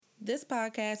This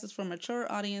podcast is for mature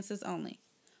audiences only.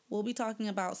 We'll be talking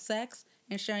about sex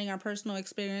and sharing our personal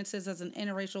experiences as an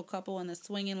interracial couple in the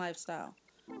swinging lifestyle.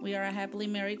 We are a happily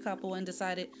married couple and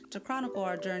decided to chronicle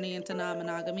our journey into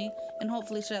non-monogamy and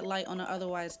hopefully shed light on an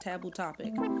otherwise taboo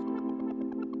topic.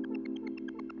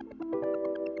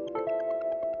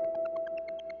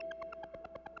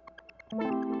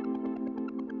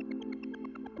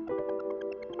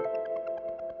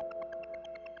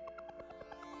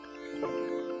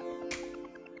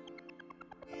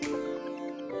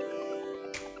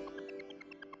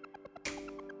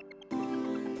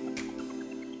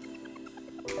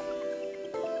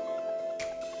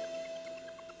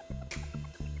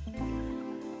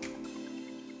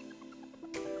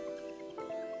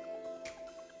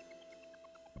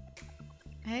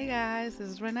 Hey guys, this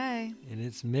is Renee. And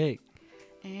it's Mick.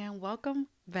 And welcome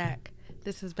back.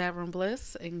 This is Bedroom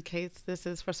Bliss, in case this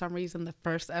is for some reason the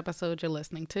first episode you're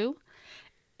listening to.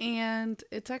 And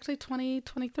it's actually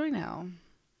 2023 now.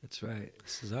 That's right.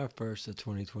 This is our first of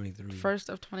 2023. First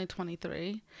of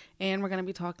 2023. And we're going to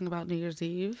be talking about New Year's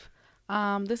Eve.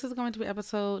 This is going to be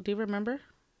episode, do you remember?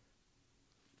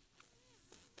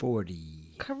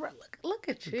 40. Correct. Look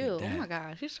at you. Look at oh my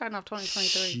gosh. You're starting off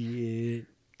 2023. Shit.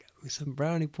 Got me some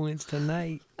brownie points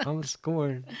tonight. I'm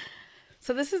scoring.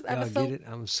 So this is Y'all episode. get it?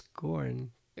 I'm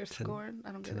scoring. You're scoring?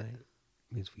 I don't get tonight. it.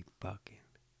 Means we fucking.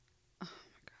 Oh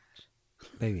my gosh.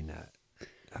 Maybe not.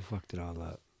 I fucked it all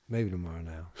up. Maybe tomorrow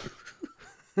now.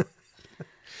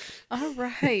 All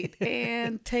right.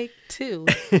 And take two.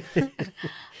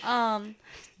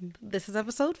 This is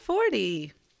episode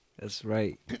 40. That's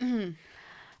right.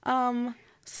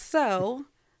 So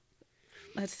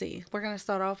let's see. We're going to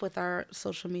start off with our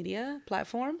social media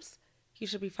platforms. You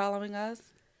should be following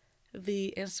us.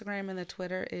 The Instagram and the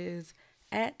Twitter is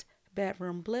at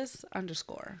bedroombliss_.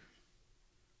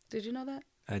 Did you know that?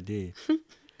 I did.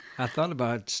 I thought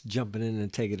about jumping in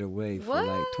and taking it away for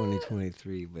like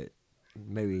 2023, but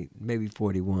maybe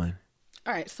 41.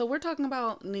 All right. So we're talking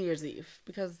about New Year's Eve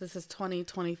because this is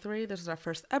 2023. This is our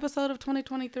first episode of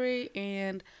 2023.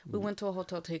 And we went to a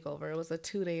hotel takeover. It was a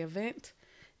 2-day event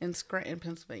in Scranton,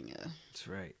 Pennsylvania. That's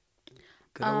right.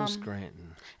 Good old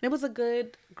Scranton. And it was a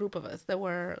good group of us. There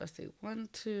were, 1,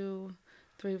 2,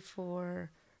 3,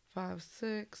 4, 5,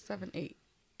 6, 7, 8.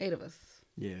 8 of us.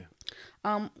 Yeah.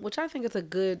 Which I think is a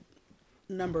good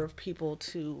number of people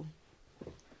to...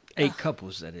 8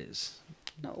 couples, that is.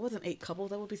 No, it wasn't 8 couples.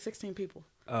 That would be 16 people.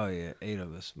 Oh, yeah. 8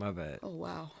 of us. My bad. Oh,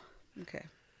 wow. Okay.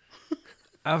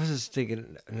 I was just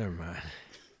thinking, never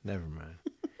mind.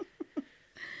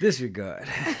 Disregard.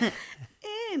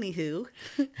 Anywho,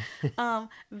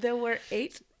 there were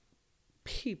 8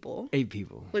 people. 8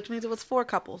 people. Which means it was 4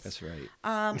 couples. That's right.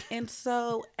 And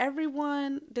so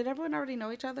did everyone already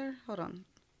know each other? Hold on.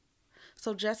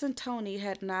 So Jess and Tony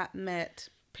had not met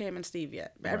Pam and Steve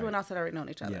yet, but everyone else had already known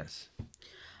each other. Yes.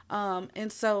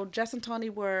 And so Jess and Tony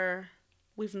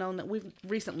we've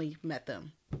recently met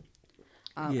them.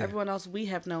 Everyone else we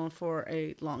have known for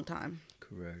a long time.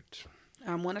 Correct.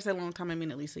 When I say long time, I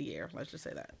mean at least a year. Let's just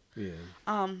say that. Yeah.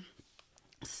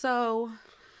 So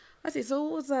let's see. So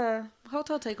it was a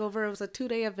hotel takeover. It was a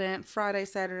 2-day event. Friday,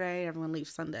 Saturday. Everyone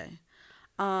leaves Sunday.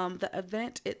 The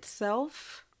event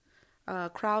itself,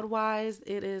 crowd-wise,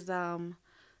 it is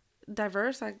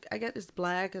diverse. I guess it's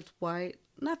black. It's white.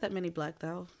 Not that many black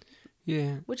though.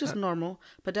 Yeah. Which is normal,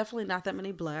 but definitely not that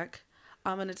many black.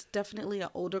 And it's definitely an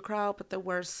older crowd, but there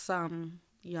were some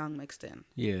young mixed in.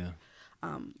 Yeah.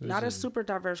 Not a super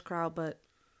diverse crowd, but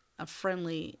a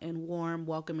friendly and warm,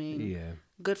 welcoming. Yeah.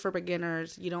 Good for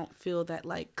beginners. You don't feel that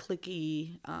like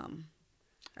cliquey,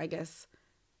 I guess.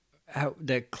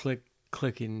 That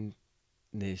clickiness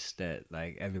that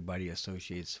like everybody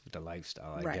associates with the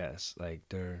lifestyle, I guess. Like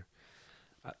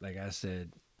like I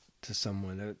said to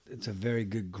someone, it's a very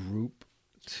good group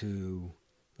to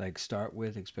like start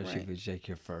with, especially if it's like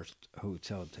your first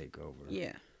hotel takeover.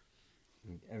 Yeah.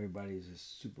 Everybody's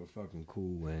just super fucking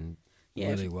cool and Yeah,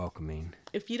 really welcoming.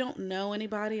 If you don't know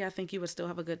anybody, I think you would still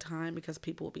have a good time because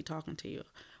people will be talking to you.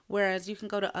 Whereas you can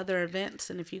go to other events,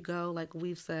 and if you go, like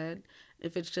we've said,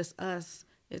 if it's just us,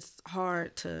 it's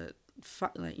hard to,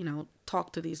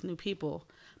 talk to these new people.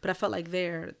 But I felt like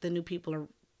the new people are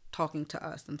talking to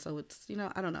us, and so it's,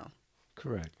 I don't know.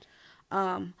 Correct.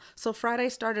 So Friday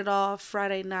started off.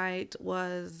 Friday night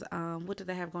was, what did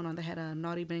they have going on? They had a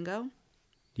naughty bingo.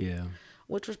 Yeah.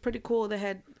 Which was pretty cool. They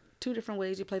had 2 different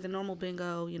ways. You play the normal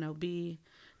bingo,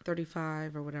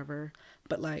 B35 or whatever.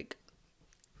 But like,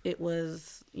 it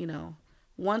was,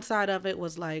 one side of it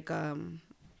was like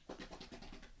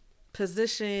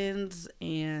positions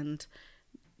and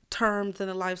terms in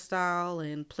the lifestyle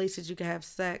and places you could have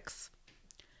sex.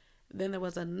 Then there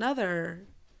was another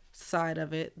side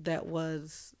of it that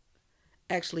was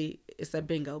actually, it said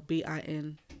bingo,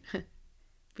 B-I-N,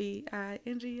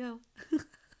 B-I-N-G-O.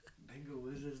 Bingo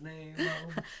was his name.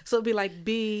 So it'd be like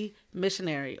be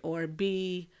missionary or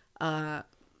be, I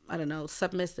don't know,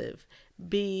 submissive,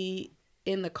 be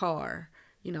in the car,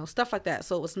 stuff like that.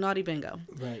 So it was naughty bingo.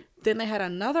 Right. Then they had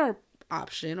another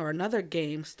option or another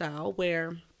game style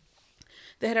where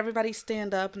they had everybody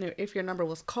stand up, and if your number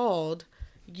was called,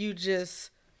 you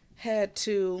just had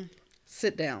to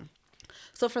sit down.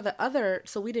 So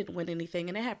so we didn't win anything,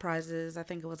 and it had prizes. I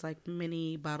think it was like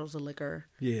mini bottles of liquor.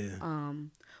 Yeah.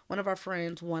 One of our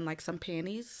friends won like some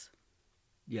panties.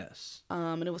 Yes.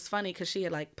 And it was funny because she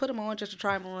had like put them on just to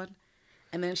try them on,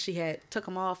 and then she had took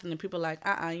them off, and then people were like,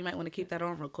 you might want to keep that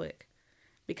on real quick,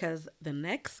 because the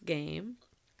next game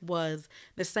was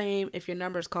the same. If your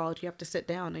number is called, you have to sit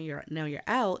down, and you're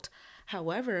out.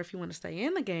 However, if you want to stay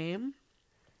in the game,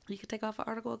 you could take off an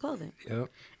article of clothing. Yep.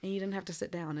 And you didn't have to sit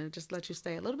down, and it just let you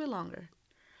stay a little bit longer.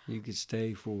 You could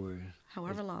stay for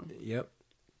however long. Yep.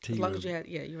 As long as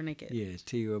you were naked. Yeah,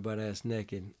 till you were butt ass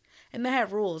naked. And they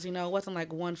had rules, it wasn't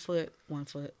like 1 foot.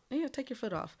 Yeah, take your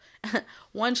foot off.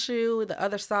 One shoe, the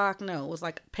other sock. No, it was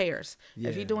like pairs. Yeah.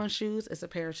 If you're doing shoes, it's a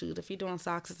pair of shoes. If you're doing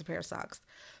socks, it's a pair of socks.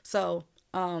 So,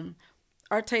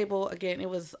 our table, again, it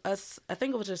was us. I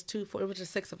think it was just it was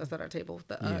just 6 of us at our table.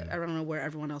 I don't know where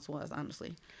everyone else was,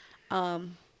 honestly.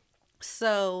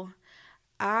 So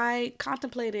I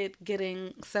contemplated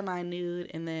getting semi-nude,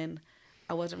 and then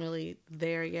I wasn't really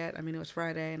there yet. I mean, it was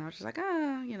Friday, and I was just like, I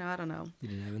don't know. You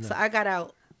didn't have enough. So I got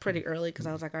out pretty early because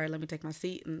I was like, all right, let me take my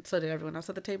seat, and so did everyone else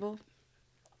at the table.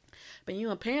 But you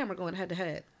and Pam were going head to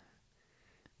head.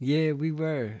 Yeah, we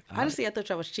were. Honestly, I thought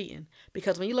y'all was cheating,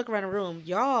 because when you look around the room,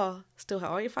 y'all still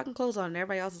have all your fucking clothes on, and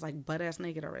everybody else is like butt ass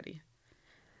naked already.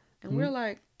 And we're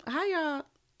like, how y'all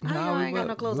ain't got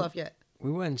no clothes off yet?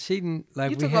 We wasn't cheating.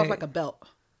 Like, you took off like a belt.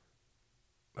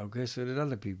 Okay, so did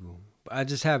other people. But I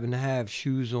just happened to have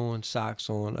shoes on, socks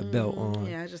on, a belt on.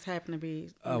 Yeah, I just happened to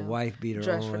be a wife beater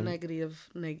dressed on. for negative.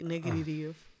 I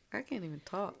can't even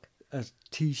talk. A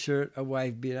t-shirt, a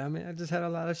wife beater. I mean, I just had a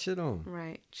lot of shit on.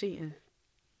 Right, cheating.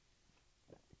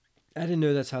 I didn't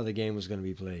know that's how the game was going to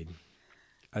be played.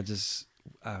 I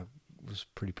was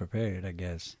pretty prepared, I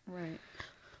guess. Right.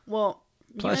 Well,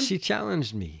 plus she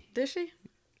challenged me. Did she?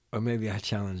 Or maybe I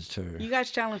challenged her. You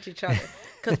guys challenged each other.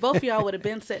 Because both of y'all would have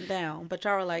been sitting down. But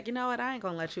y'all were like, you know what? I ain't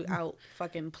going to let you out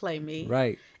fucking play me.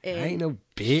 Right. And I ain't no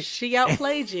bitch. She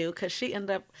outplayed you because she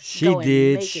ended up going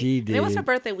naked. She did. And it was her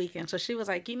birthday weekend. So she was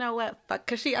like, you know what? Fuck.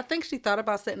 Because I think she thought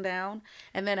about sitting down.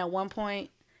 And then at one point,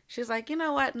 she was like, you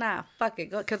know what? Nah, fuck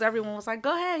it. Because everyone was like,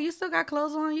 go ahead. You still got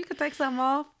clothes on. You can take something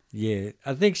off. Yeah.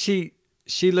 I think she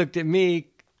looked at me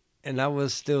and I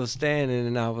was still standing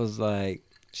and I was like,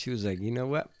 she was like, you know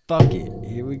what? Fuck it.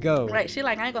 Here we go. Right. She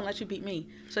like, I ain't going to let you beat me.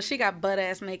 So she got butt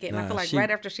ass naked. And I feel like right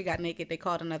after she got naked, they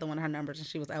called another one of her numbers and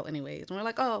she was out anyways. And we're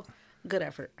like, oh, good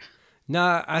effort.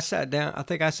 Nah, I sat down. I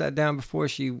think I sat down before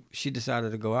she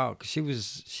decided to go out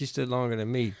because she stood longer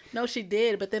than me. No, she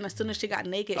did. But then as soon as she got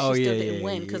naked, she still didn't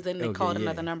win because then they called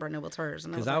another number and it was hers.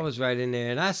 Because I was right in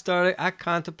there and I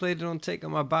contemplated on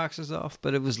taking my boxers off,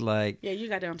 but it was like. Yeah, you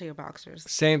got down to your boxers.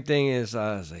 Same thing as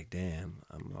I was like, damn,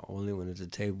 I'm the only one at the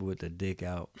table with the dick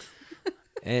out.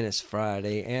 And it's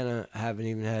Friday, and I haven't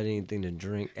even had anything to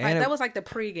drink. And that was like the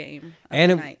pregame of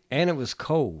the night. And it was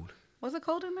cold. Was it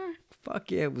cold in there?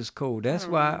 Fuck yeah, it was cold. That's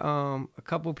why a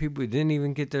couple people didn't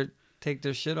even take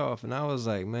their shit off, and I was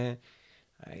like, man,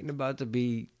 I ain't about to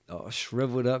be all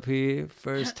shriveled up here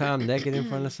first time naked in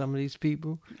front of some of these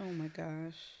people. Oh my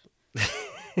gosh.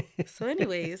 So,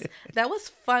 anyways, that was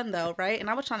fun though, right?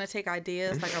 And I was trying to take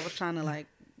ideas, like I was trying to like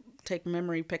take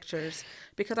memory pictures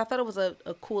because I thought it was a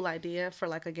cool idea for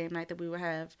like a game night that we would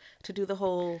have to do the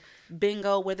whole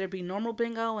bingo, whether it be normal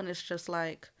bingo and it's just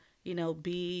like,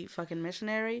 be fucking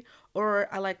missionary, or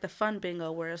I like the fun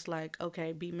bingo where it's like,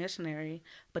 okay, be missionary,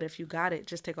 but if you got it,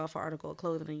 just take off an article of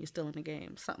clothing and you're still in the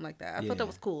game, something like that. I thought that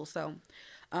was cool. So,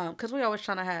 because we're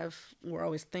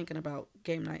always thinking about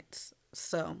game nights.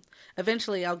 So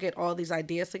eventually I'll get all these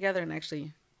ideas together and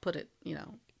actually put it,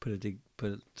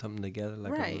 put something together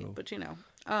like right. A little... But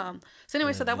so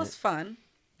anyway, so that was fun.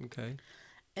 Okay.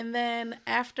 And then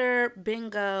after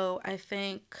bingo, I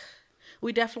think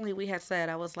we had said,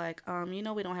 I was like, we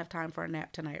don't have time for a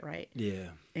nap tonight, right? Yeah.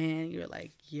 And you're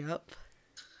like, yep.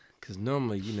 Because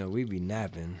normally, we be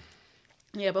napping.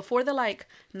 Yeah, before the like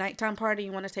nighttime party,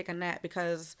 you want to take a nap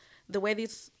because the way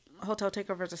these hotel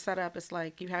takeovers are set up, it's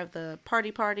like you have the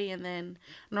party, and then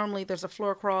normally there's a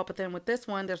floor crawl, but then with this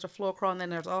one, there's a floor crawl, and then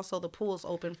there's also the pools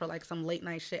open for like some late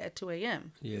night shit at 2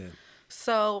 a.m. Yeah.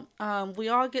 So we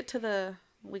all get to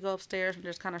we go upstairs and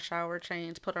just kind of shower,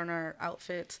 change, put on our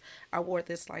outfits. I wore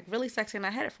this like really sexy, and I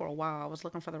had it for a while. I was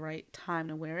looking for the right time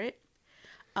to wear it.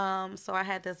 So I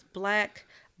had this black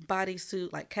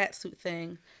bodysuit, like cat suit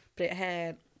thing, but it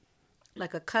had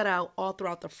like a cutout all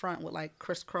throughout the front with like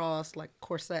crisscross, like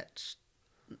corset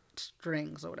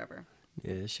strings or whatever.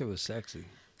 Yeah, this shit was sexy.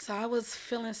 So I was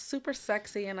feeling super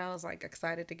sexy and I was like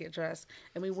excited to get dressed.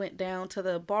 And we went down to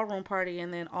the ballroom party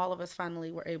and then all of us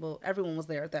finally were everyone was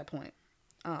there at that point.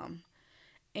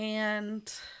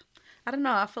 And I don't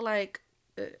know, I feel like,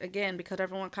 again, because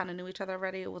everyone kind of knew each other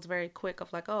already, it was very quick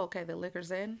of like, oh, okay, the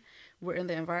liquor's in, we're in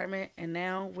the environment, and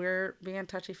now we're being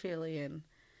touchy-feely. And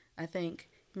I think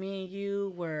me and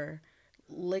you were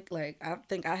like, I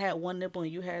think I had one nipple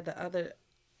and you had the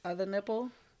other nipple.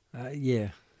 Yeah.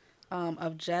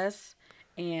 Of Jess,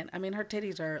 and I mean her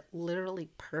titties are literally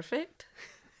perfect,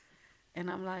 and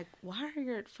I'm like, why are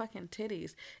your fucking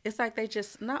titties? It's like they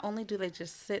just, not only do they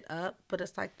just sit up, but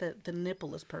it's like the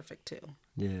nipple is perfect too.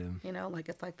 Yeah. You know, like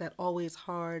it's like that always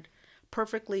hard,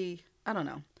 perfectly. I don't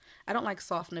know. I don't like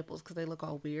soft nipples because they look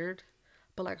all weird,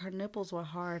 but like her nipples were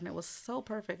hard and it was so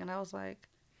perfect, and I was like,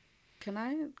 can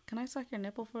I suck your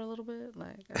nipple for a little bit?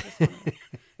 Like I just wanna,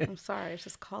 I'm sorry, it's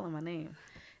just calling my name.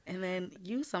 And then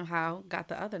you somehow got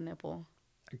the other nipple.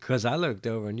 Because I looked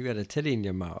over and you had a titty in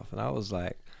your mouth. And I was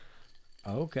like,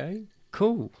 okay,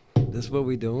 cool. This is what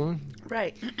we doing.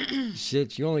 Right.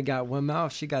 Shit, you only got one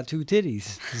mouth. She got two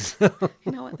titties.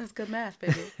 You know what? That's good math,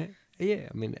 baby. Yeah,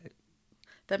 I mean.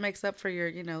 That makes up for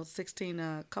your,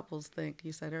 16 couples thing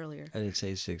you said earlier. I didn't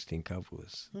say 16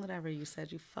 couples. Whatever you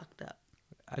said, you fucked up.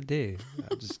 I did.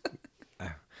 I just...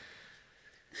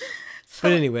 So,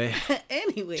 but anyway,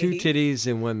 two titties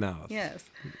and one mouth. Yes.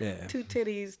 Yeah. 2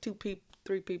 titties,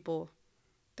 3 people.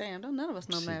 Damn, none of us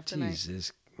know math tonight.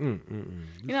 Jesus.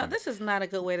 This is not a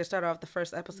good way to start off the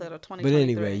first episode of 2023. But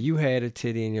anyway, you had a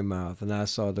titty in your mouth, and I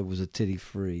saw there was a titty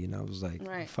free, and I was like,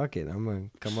 right. Fuck it, I'm gonna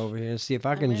come over here and see if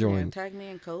I can join. Tag me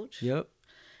in, coach. Yep.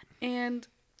 And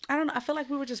I don't know. I feel like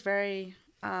we were just very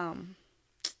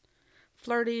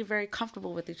flirty, very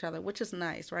comfortable with each other, which is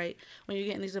nice, right? When you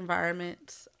get in these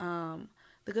environments, the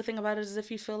good thing about it is if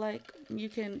you feel like you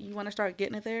want to start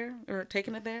getting it there or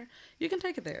taking it there, you can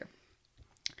take it there.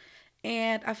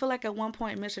 And I feel like at one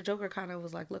point, Mr. Joker kind of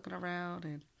was like looking around,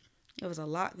 and there was a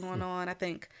lot going on. I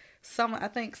think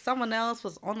someone else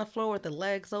was on the floor with the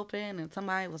legs open, and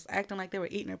somebody was acting like they were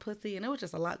eating their pussy, and it was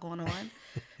just a lot going on,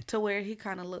 to where he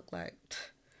kind of looked like,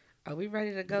 are we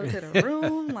ready to go to the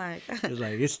room? Like,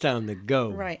 it's time to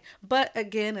go. Right. But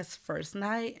again, it's first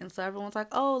night, and so everyone's like,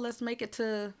 oh, let's make it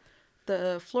to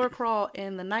the floor crawl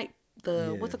and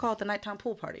what's it called? The nighttime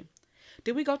pool party.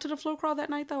 Did we go to the floor crawl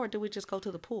that night though, or did we just go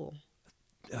to the pool?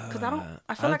 Because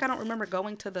I feel like I don't remember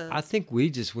going to the... I think we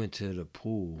just went to the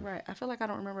pool. Right. I feel like I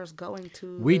don't remember us going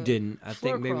to We didn't. I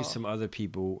think maybe crawl. some other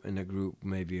people in the group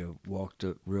maybe walked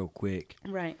up real quick.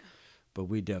 Right. But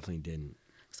we definitely didn't.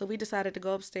 So we decided to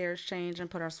go upstairs, change, and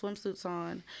put our swimsuits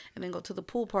on, and then go to the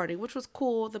pool party, which was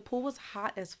cool. The pool was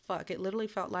hot as fuck. It literally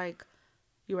felt like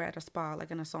you were at a spa,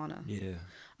 like in a sauna. Yeah.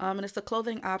 And it's the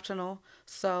clothing optional.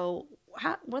 So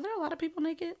were there a lot of people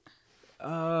naked?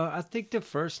 I think the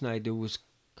first night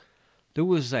there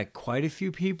was like quite a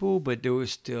few people, but there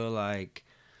was still like,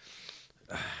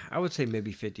 I would say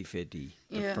maybe 50-50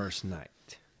 the first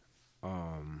night.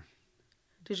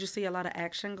 Did you see a lot of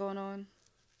action going on?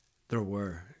 There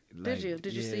were. Did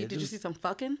you see some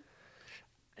fucking?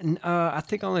 I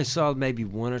think I only saw maybe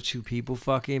 1 or 2 people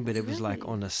fucking, but it was like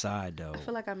on the side though. I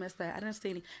feel like I missed that. I didn't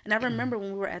see any. And I remember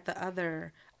when we were at the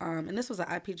other, and this was an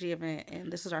IPG event,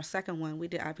 and this is our second one. We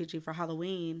did IPG for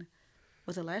Halloween.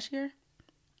 Was it last year?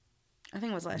 I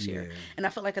think it was last year. And I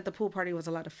felt like at the pool party was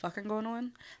a lot of fucking going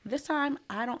on. This time,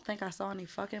 I don't think I saw any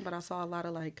fucking, but I saw a lot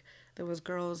of like, there was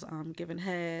girls giving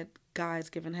head, guys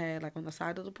giving head, like on the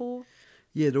side of the pool.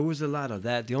 Yeah, there was a lot of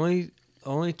that. The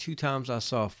only 2 times I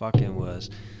saw fucking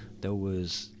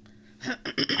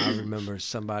I remember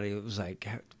somebody, it was like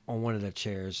on one of the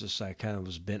chairs, just like kind of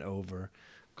was bent over,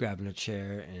 grabbing a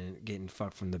chair and getting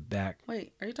fucked from the back.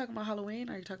 Wait, are you talking about Halloween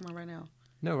or are you talking about right now?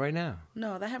 No, right now.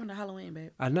 No, that happened at Halloween,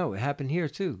 babe. I know, it happened here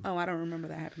too. Oh, I don't remember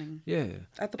that happening. Yeah.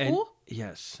 At the pool?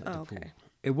 Yes, at the pool. Okay.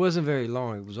 It wasn't very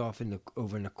long. It was off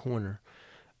over in the corner.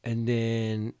 And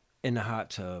then in the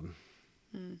hot tub.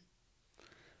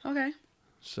 Okay.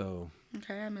 So.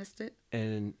 Okay, I missed it.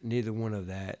 And neither one of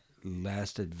that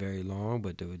lasted very long,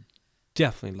 but there were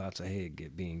definitely lots of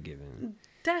head being given.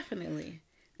 Definitely.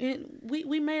 And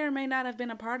we may or may not have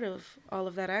been a part of all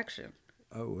of that action.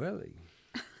 Oh, really?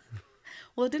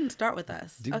 Well, it didn't start with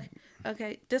us. Do, Okay.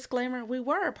 Okay. Disclaimer: we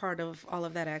were a part of all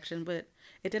of that action, but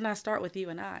it did not start with you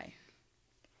and I.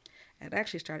 It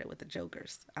actually started with the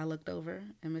Jokers. I looked over,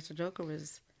 and Mr. Joker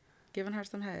was giving her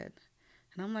some head,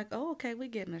 and I'm like, "Oh, okay, we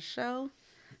getting a show.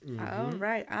 All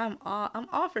right, I'm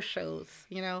all for shows.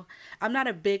 You know, I'm not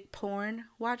a big porn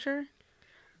watcher,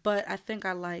 but I think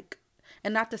I like,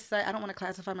 and not to say I don't want to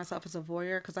classify myself as a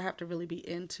voyeur because I have to really be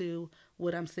into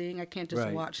what I'm seeing. I can't just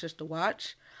right. watch just to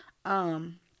watch.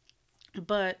 Um,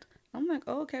 but I'm like,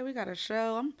 oh, okay, we got a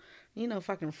show. I'm,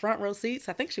 fucking front row seats.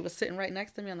 I think she was sitting right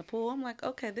next to me on the pool. I'm like,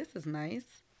 okay, this is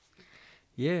nice.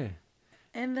 Yeah.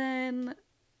 And then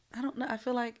I don't know. I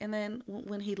feel like, and then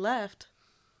when he left,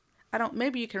 I don't.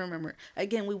 Maybe you can remember.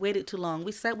 Again, we waited too long.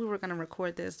 We said we were going to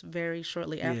record this very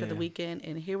shortly after the weekend,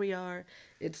 and here we are.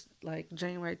 It's like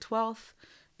January 12th.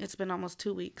 It's been almost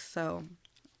 2 weeks, so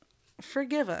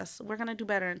forgive us. We're gonna do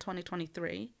better in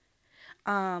 2023.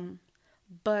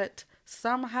 But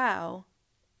somehow,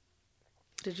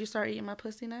 did you start eating my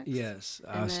pussy next? Yes,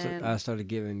 I started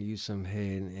giving you some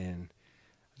head and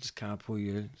just kind of pull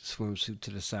your swimsuit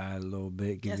to the side a little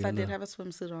bit. Yes, I did have a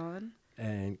swimsuit on.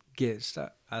 And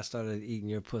I started eating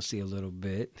your pussy a little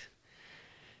bit,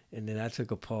 and then I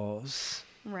took a pause.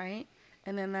 Right,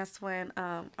 and then that's when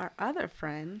our other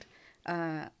friend,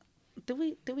 did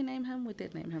we name him? We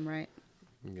did name him, right?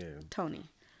 Yeah. Tony.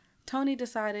 Tony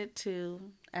decided to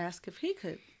ask if he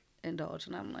could indulge,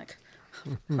 and I'm like,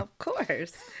 of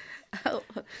course,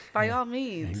 by all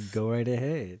means, go right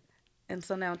ahead. And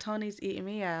so now Tony's eating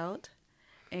me out,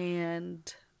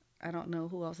 and I don't know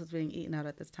who else is being eaten out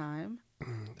at this time.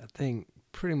 I think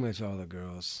pretty much all the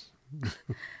girls.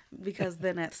 Because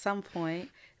then at some point,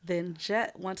 then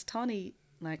once Tony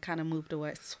like kind of moved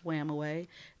away, swam away,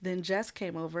 then Jess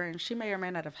came over, and she may or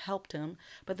may not have helped him,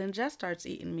 but then Jess starts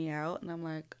eating me out, and I'm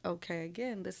like, okay,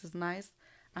 again, this is nice.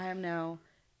 I am now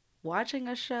watching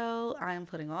a show. I am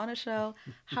putting on a show.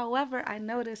 However, I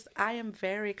noticed I am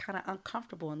very kind of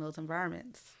uncomfortable in those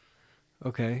environments.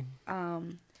 Okay.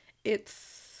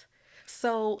 It's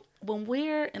so when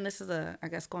and this is I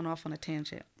guess going off on a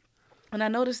tangent. And I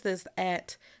noticed this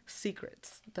at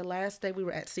Secrets. The last day we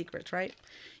were at Secrets, right?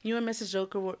 You and Mrs.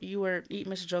 Joker, you were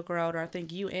eating Mrs. Joker out, or I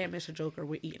think you and Mr. Joker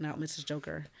were eating out Mrs.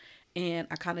 Joker. And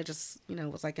I kind of just,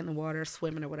 was like in the water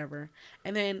swimming or whatever.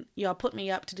 And then y'all put me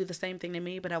up to do the same thing to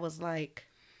me, but I was like,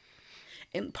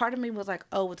 and part of me was like,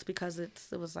 oh, it's because it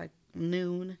was like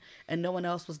noon and no one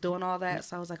else was doing all that.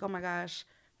 So I was like, oh my gosh,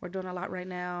 we're doing a lot right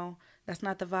now. That's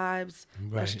not the vibes.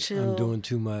 Right. Let's chill. I'm doing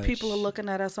too much. People are looking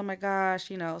at us. Oh my gosh,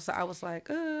 So I was like,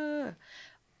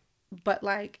 but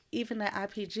like even at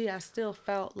IPG, I still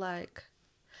felt like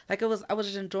I was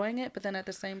just enjoying it. But then at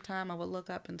the same time, I would look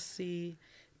up and see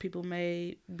people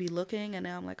may be looking, and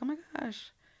now I'm like, oh my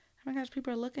gosh,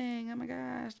 people are looking. Oh my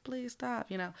gosh, please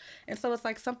stop, And so it's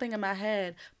like something in my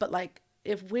head. But like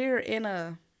if we're in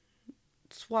a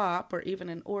swap or even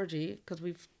an orgy, because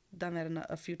we've done that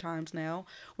a few times now,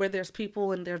 where there's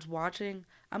people and there's watching,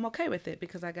 I'm okay with it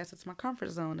because I guess it's my comfort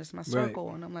zone, it's my circle,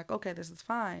 right. And I'm like, okay, this is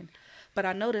fine. But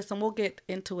I notice, and we'll get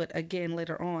into it again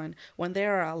later on, when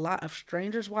there are a lot of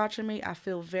strangers watching me, I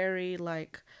feel very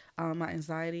like my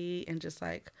anxiety and just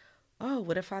like, oh,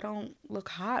 what if I don't look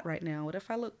hot right now? What if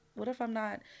I'm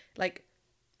not, like,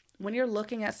 when you're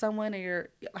looking at someone and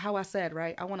how I said,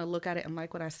 right, I want to look at it and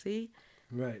like what I see.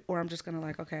 Right. Or I'm just going to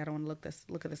like, okay, I don't want to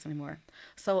look at this anymore.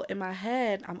 So in my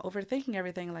head, I'm overthinking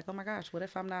everything. Like, oh my gosh, what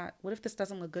if this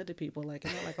doesn't look good to people? Like,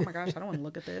 like, oh my gosh, I don't want to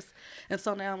look at this. And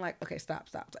so now I'm like, okay, stop.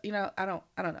 I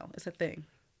don't know. It's a thing.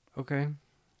 Okay.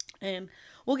 And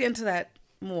we'll get into that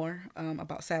more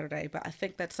about Saturday. But I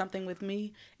think that's something with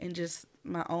me and just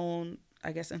my own,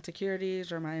 I guess,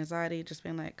 insecurities or my anxiety, just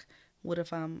being like, what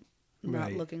if I'm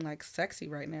not looking like sexy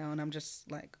right now and I'm just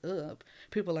like, ugh.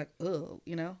 People are like, ugh,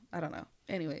 I don't know.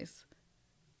 Anyways.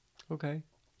 Okay.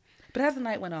 But as the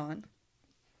night went on,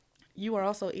 you were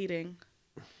also eating.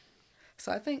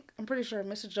 So I'm pretty sure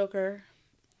Mrs. Joker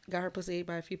got her pussy ate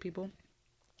by a few people.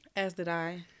 As did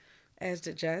I. As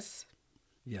did Jess.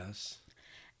 Yes.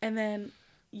 And then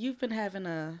you've been having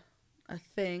a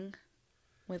thing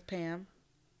with Pam.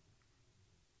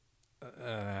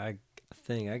 I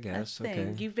guess. A thing.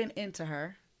 Okay. You've been into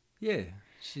her. Yeah.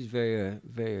 She's very,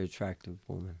 very attractive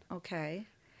woman. Okay.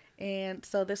 And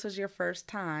so this was your first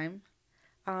time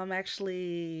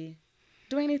actually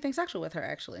doing anything sexual with her,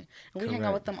 actually. And we hang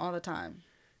out with them all the time.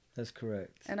 That's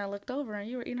correct. And I looked over and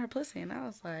you were eating her pussy, and I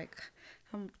was like,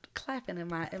 I'm clapping in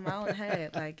my own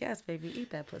head, like, yes, baby, eat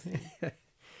that pussy.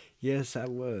 Yes, I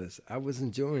was. I was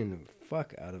enjoying the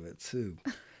fuck out of it too.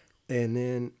 And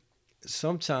then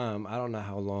sometime, I don't know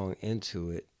how long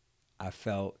into it, I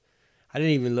felt I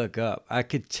didn't even look up. I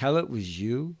could tell it was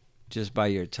you just by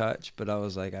your touch, but I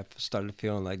was like, I started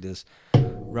feeling like this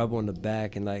rub on the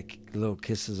back and like little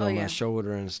kisses on my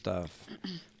shoulder and stuff.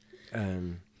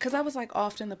 And because I was like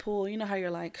off in the pool. You know how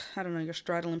you're like, I don't know, you're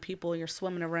straddling people, you're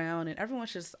swimming around, and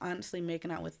everyone's just honestly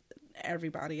making out with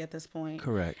everybody at this point.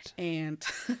 Correct. And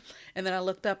and then I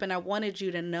looked up and I wanted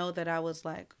you to know that I was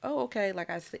like, oh, okay, like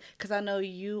I see, because I know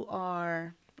you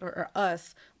are, or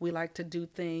us, we like to do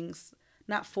things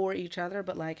not for each other,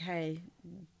 but like, hey,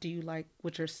 do you like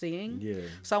what you're seeing? Yeah.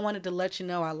 So I wanted to let you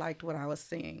know I liked what I was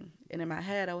seeing. And in my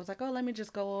head, I was like, oh, let me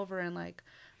just go over and like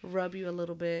rub you a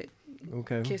little bit,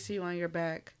 okay, kiss you on your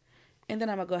back, and then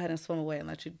I'm gonna go ahead and swim away and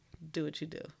let you do what you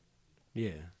do.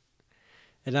 Yeah.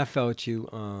 And I felt you,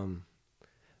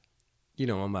 you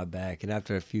know, on my back, and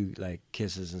after a few like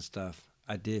kisses and stuff,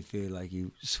 I did feel like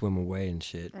you swim away and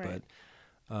shit. Right.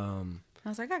 But I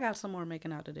was like, I got some more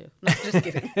making out to do. No, just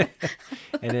kidding.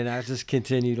 and then I just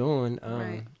continued on,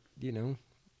 Right. you know,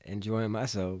 enjoying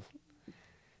myself.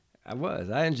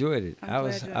 I enjoyed it. I'm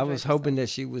glad you I was enjoyed hoping yourself. that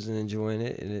she wasn't enjoying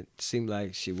it, and it seemed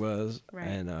like she was. Right.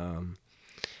 And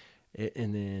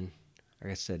and then,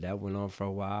 like I said, that went on for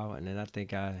a while, and then I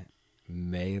think I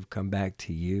may have come back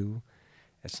to you.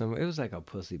 It was like a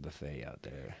pussy buffet out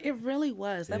there. It really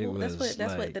was. That's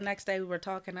what like, the next day we were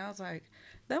talking. I was like,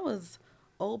 that was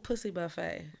old pussy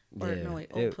buffet. Or Yeah, no, wait,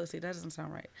 old pussy. That doesn't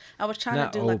sound right. I was trying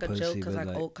Not to do old like a joke pussy, because but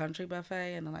like like- old country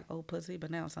buffet and then like old pussy,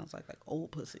 but now it sounds like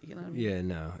old pussy. You know what I mean? Yeah,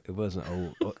 no, it wasn't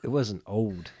old. It wasn't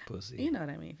old pussy. You know what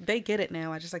I mean? They get it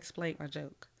now. I just explained my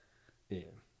joke. Yeah.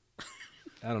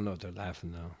 I don't know if they're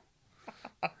laughing though.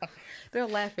 They're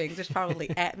laughing, just probably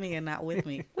at me and not with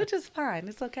me, which is fine.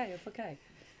 It's okay. It's okay.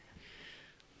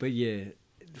 But yeah,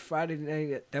 Friday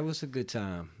night, that was a good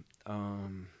time.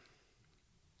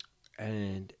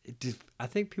 And I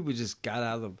think people just got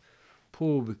out of the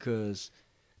pool because,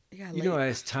 you know,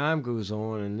 as time goes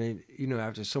on and they, you know,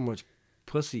 after so much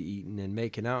pussy eating and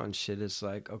making out and shit, it's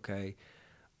like, okay,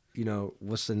 you know,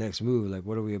 what's the next move? Like,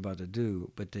 what are we about to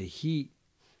do? But the heat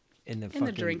and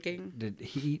the drinking, the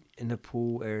heat in the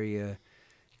pool area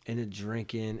and the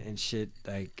drinking and shit,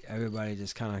 like everybody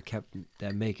just kind of kept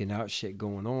that making out shit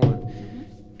going on. Mm-hmm.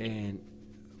 And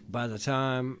by the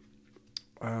time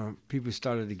people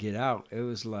started to get out, it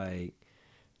was like,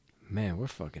 man, we're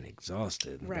fucking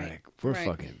exhausted. Right. Like, we're Right.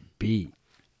 fucking beat.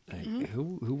 Like,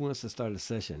 who wants to start a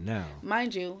session now?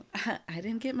 Mind you, I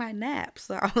didn't get my nap,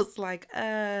 so I was like,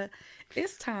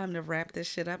 it's time to wrap this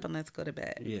shit up and let's go to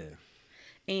bed. Yeah.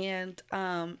 And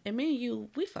me and you,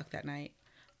 we fucked that night,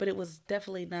 but it was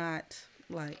definitely not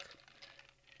like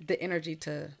the energy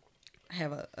to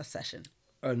have a session.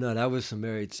 Oh no, that was some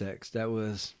married sex. That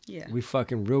was we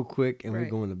fucking real quick and we're Right.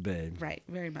 going to bed. Right,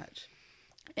 very much.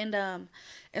 And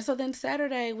so then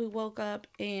Saturday we woke up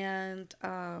and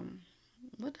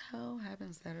what the hell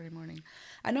happened Saturday morning?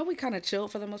 I know we kind of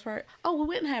chilled for the most part. Oh, we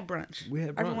went and had brunch. We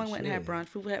had brunch. Everyone went and had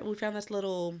brunch. We found this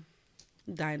little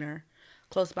diner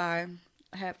close by.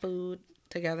 Had food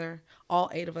together, all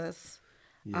 8 of us,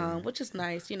 which is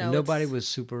nice. You know, And nobody was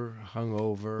super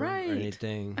hungover Right. or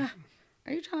anything.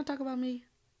 Are you trying to talk about me?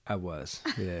 I was,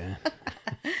 yeah.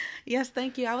 Yes,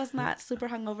 thank you. I was not super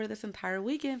hungover this entire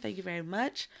weekend. Thank you very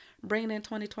much. Bringing in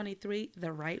 2023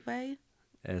 the right way.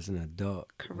 As an adult,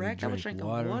 Correct. I was drinking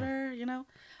water, you know.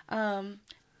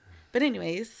 But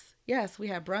anyways, yes, we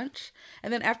had brunch.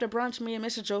 And then after brunch, me and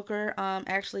Mr. Joker,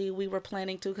 actually, we were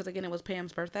planning to, because again, it was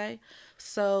Pam's birthday.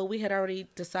 So we had already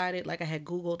decided, like I had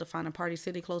Googled to find a Party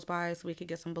City close by so we could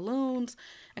get some balloons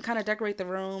and kind of decorate the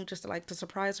room just to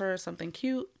surprise her, something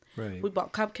cute. Right. We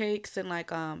bought cupcakes and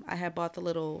I had bought the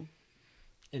little,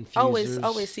 Infusers.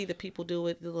 always see the people do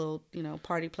it, the little,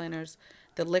 party planners,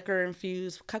 the liquor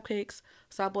infused cupcakes.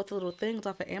 So I bought the little things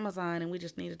off of Amazon and we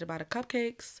just needed to buy the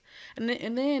cupcakes. And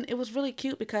then it was really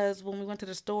cute because when we went to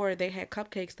the store, they had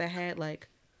cupcakes that had like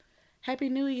Happy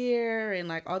New Year and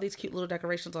like all these cute little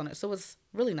decorations on it. So it was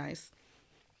really nice.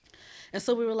 And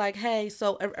so we were like, hey,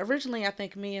 so originally I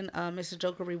think me and Mr.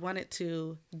 Joker, we wanted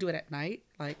to do it at night,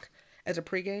 like as a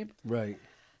pregame. Right.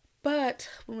 But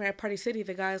when we were at Party City,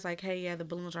 the guy's like, hey, yeah, the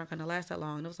balloons aren't going to last that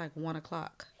long. And it was like 1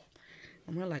 o'clock.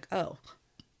 And we're like, oh,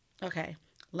 okay.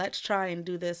 Let's try and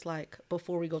do this like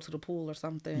before we go to the pool or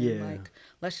something. Yeah. Like,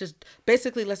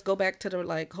 let's go back to the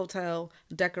like hotel,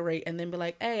 decorate, and then be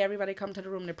like, hey, everybody come to the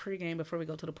room to pregame before we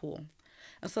go to the pool.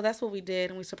 And so that's what we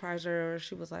did. And we surprised her.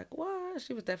 She was like, what?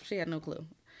 She had no clue.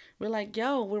 We're like,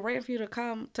 yo, we're waiting for you to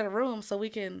come to the room so we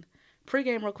can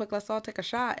pregame real quick. Let's all take a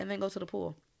shot and then go to the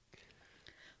pool.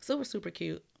 So super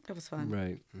cute. It was fun.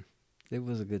 Right. It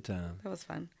was a good time. That was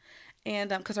fun. And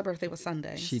because her birthday was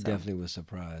Sunday. She so. definitely was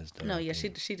surprised. No, yeah, she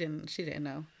didn't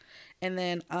know. And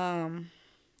then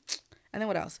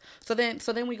what else? So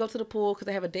then we go to the pool because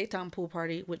they have a daytime pool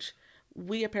party, which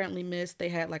we apparently missed. They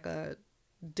had like a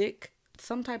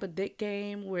some type of dick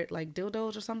game with like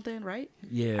dildos or something, right?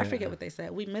 Yeah. I forget what they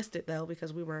said. We missed it though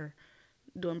because we were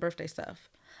doing birthday stuff.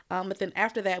 But then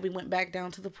after that, we went back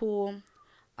down to the pool.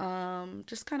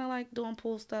 Just kind of like doing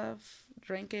pool stuff,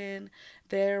 drinking.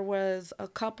 There was a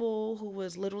couple who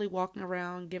was literally walking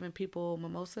around giving people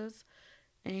mimosas,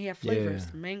 and he had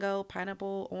flavors: mango,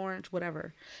 pineapple, orange,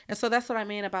 whatever. And so that's what I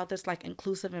mean about this like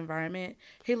inclusive environment.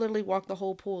 He literally walked the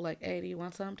whole pool like, "Hey, do you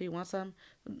want some? Do you want some?"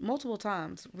 Multiple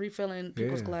times, refilling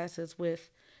people's glasses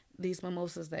with these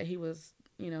mimosas that he was,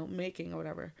 making or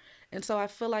whatever. And so I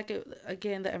feel like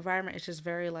again, the environment is just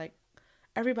very like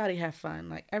everybody have fun,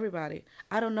 like everybody.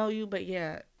 I don't know you, but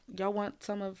yeah, y'all want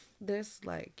some of this,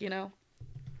 like,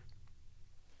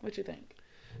 what you think?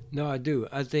 No, I do.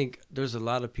 I think there's a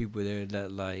lot of people there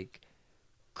that like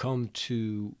come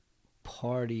to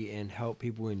party and help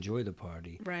people enjoy the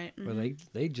party. Right. But like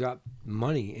they drop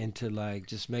money into like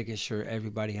just making sure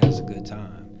everybody has a good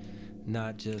time,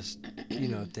 not just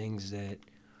things that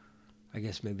I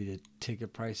guess maybe the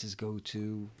ticket prices go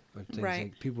to, or things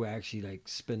like people actually like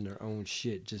spend their own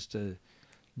shit just to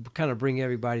kind of bring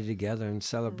everybody together and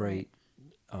celebrate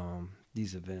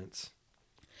these events,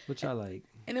 which I like.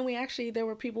 And then there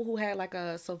were people who had like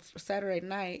Saturday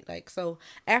night, like, so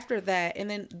after that, and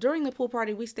then during the pool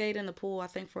party, we stayed in the pool, I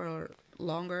think for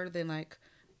longer than like,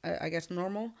 I guess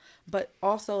normal, but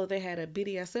also they had a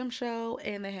BDSM show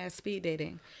and they had speed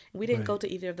dating. We didn't go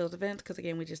to either of those events because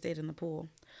again, we just stayed in the pool.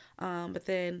 But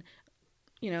then,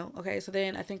 okay, so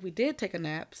then I think we did take a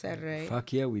nap Saturday.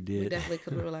 Fuck yeah, we did. We definitely,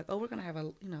 because we were like, oh, we're going to have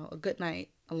a good night,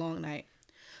 a long night.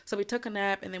 So we took a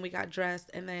nap and then we got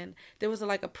dressed, and then there was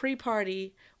like a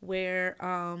pre-party where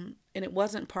and it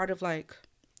wasn't part of like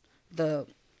the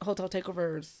Hotel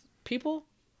Takeover's people.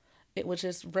 It was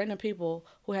just random people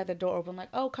who had the door open, like,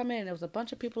 oh, come in. There was a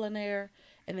bunch of people in there,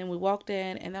 and then we walked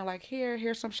in, and they're like,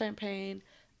 here's some champagne.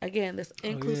 Again, this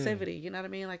inclusivity, you know what I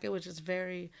mean? Like, it was just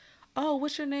very, oh,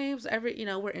 what's your names?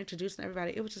 We're introducing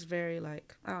everybody. It was just very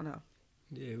like, I don't know.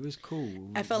 Yeah, it was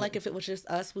cool. I felt like if it was just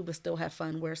us, we would still have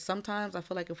fun. Where sometimes I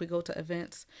feel like if we go to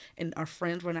events and our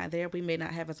friends were not there, we may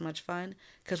not have as much fun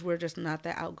because we're just not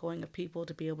that outgoing of people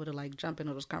to be able to like jump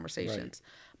into those conversations.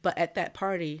 Right. But at that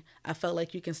party, I felt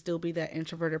like you can still be that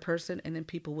introverted person, and then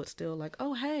people would still like,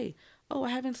 oh, hey, oh, I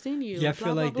haven't seen you. Yeah, I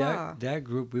feel like that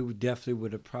group, we would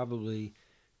have probably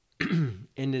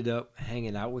ended up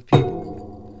hanging out with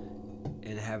people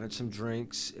and having some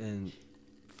drinks and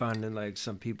finding like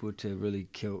some people to really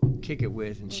kick it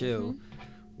with and chill,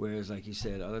 whereas like you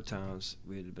said, other times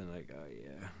we'd have been like, oh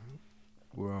yeah,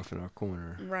 we're off in our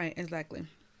corner. Right, exactly.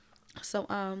 So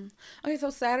okay, so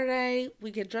Saturday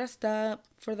we get dressed up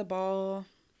for the ball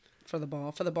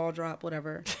drop,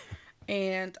 whatever.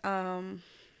 And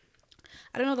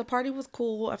I don't know, the party was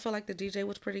cool. I feel like the DJ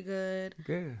was pretty good.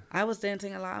 Yeah. I was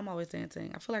dancing a lot. I'm always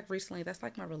dancing. I feel like recently that's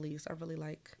like my release. I really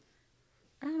like,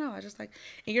 I don't know. I just like,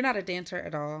 and you're not a dancer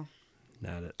at all.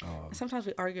 Not at all. And sometimes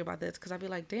we argue about this because I'd be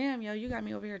like, damn, yo, you got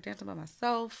me over here dancing by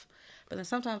myself. But then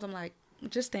sometimes I'm like,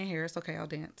 just stand here. It's okay. I'll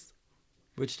dance.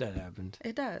 Which that happened.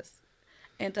 It does.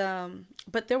 And,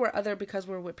 but there were because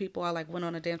we're with people, I like went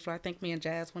on a dance floor. I think me and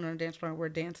Jazz went on a dance floor and we're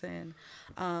dancing.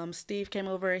 Steve came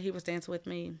over. He was dancing with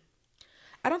me.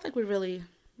 I don't think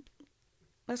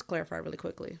let's clarify really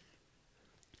quickly.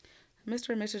 Mr.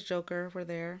 and Mrs. Joker were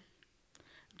there.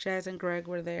 Jazz and Greg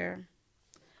were there.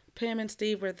 Pam and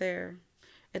Steve were there.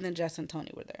 And then Jess and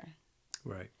Tony were there.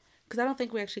 Right. Because I don't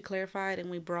think we actually clarified and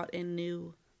we brought in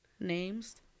new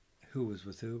names. Who was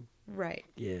with who? Right.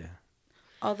 Yeah.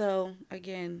 Although,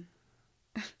 again,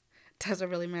 doesn't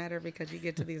really matter because you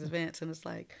get to these events and it's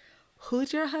like,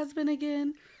 who's your husband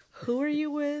again? Who are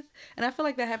you with? And I feel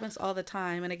like that happens all the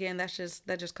time. And again, that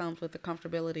just comes with the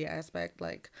comfortability aspect.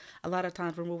 Like a lot of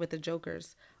times when we're with the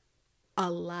Jokers, a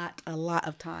lot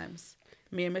of times,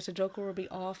 me and Mr. Joker will be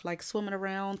off like swimming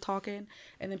around talking,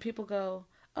 and then people go,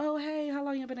 oh, hey, how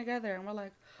long you been together? And we're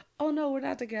like, oh no, we're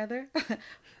not together.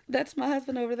 That's my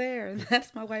husband over there and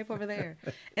that's my wife over there.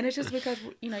 And it's just because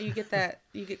you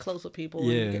get close with people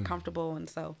and you get comfortable, and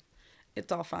so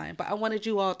it's all fine. But I wanted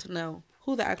you all to know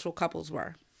who the actual couples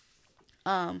were.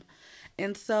 And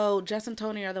so Jess and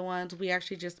Tony are the ones, we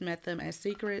actually just met them as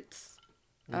secrets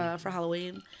for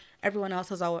Halloween. Everyone else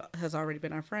has already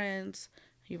been our friends.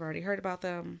 You've already heard about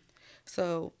them.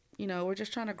 So, we're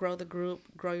just trying to grow the group,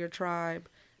 grow your tribe.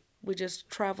 We just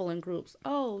travel in groups.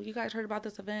 Oh, you guys heard about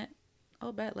this event?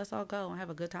 Oh, bet. Let's all go and have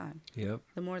a good time. Yep.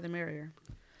 The more the merrier.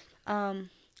 And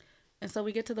so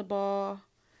we get to the ball.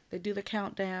 They do the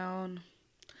countdown.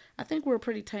 I think we were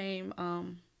pretty tame.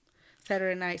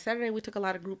 Saturday night. Saturday we took a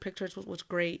lot of group pictures, which was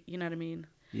great. You know what I mean?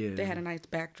 Yeah. They had a nice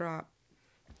backdrop.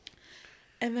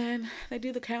 And then they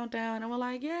do the countdown, and we're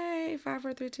like, "Yay! 5,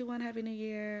 4, 3, 2, 1. Happy New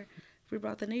Year!" We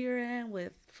brought the New Year in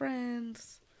with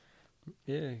friends.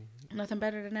 Yeah. Nothing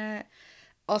better than that.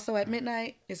 Also at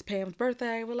midnight is Pam's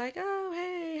birthday. We're like, "Oh,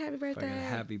 hey, happy birthday!" Like a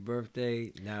happy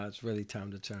birthday. Now it's really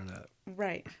time to turn up.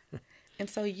 Right. And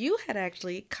so you had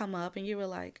actually come up, and you were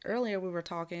like, earlier we were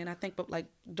talking, I think, but like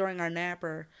during our nap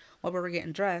or while we were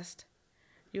getting dressed,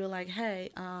 you were like,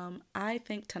 "Hey, I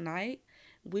think tonight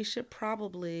we should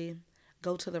probably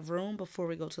go to the room before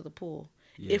we go to the pool,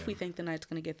 if we think the night's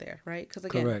going to get there, right? Because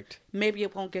again, correct. Maybe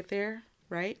it won't get there,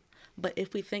 right? But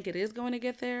if we think it is going to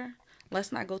get there,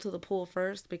 let's not go to the pool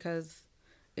first, because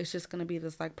it's just going to be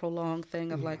this like prolonged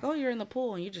thing of like, oh, you're in the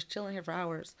pool and you're just chilling here for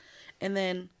hours, and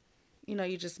then, you know,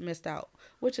 you just missed out,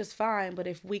 which is fine. But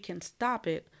if we can stop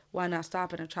it, why not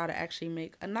stop it and try to actually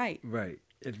make a night? Right.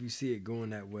 If you see it going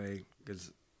that way,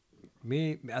 because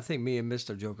I think me and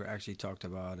Mr. Joker actually talked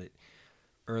about it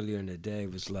earlier in the day.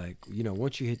 Was like, you know,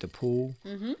 once you hit the pool,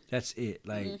 that's it.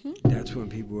 Like, that's when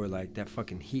people were like, that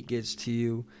fucking heat gets to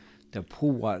you. The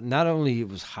pool water, not only it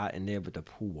was hot in there, but the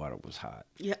pool water was hot.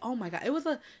 Yeah. Oh my God. It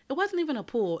wasn't even a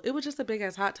pool. It was just a big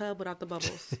ass hot tub without the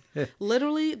bubbles.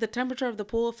 Literally, the temperature of the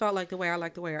pool felt like the way I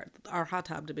like the way our hot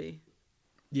tub to be.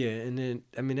 Yeah, and then,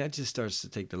 I mean, that just starts to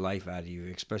take the life out of you,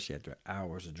 especially after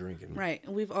hours of drinking. Right.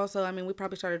 And we've also, I mean, we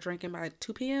probably started drinking by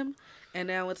 2 p.m. and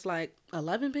now it's like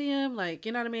 11 p.m. Like,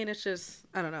 you know what I mean? It's just,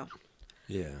 I don't know.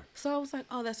 Yeah. So I was like,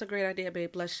 oh, that's a great idea,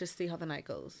 babe. Let's just see how the night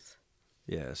goes.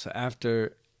 Yeah, so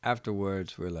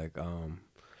afterwards, we're like, I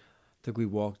think we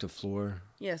walked the floor.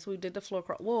 Yes, we did the floor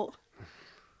crawl. Well,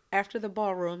 after the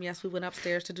ballroom, yes, we went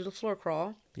upstairs to do the floor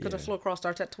crawl, because the floor crawl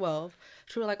starts at 12.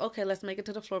 So we were like, okay, let's make it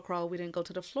to the floor crawl. We didn't go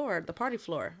to the floor, the party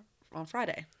floor, on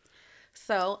Friday.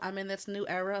 So I'm in this new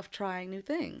era of trying new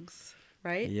things,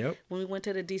 right? Yep. When we went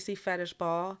to the DC Fetish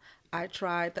Ball, I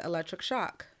tried the electric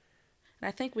shock. And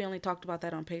I think we only talked about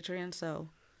that on Patreon, so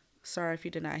sorry if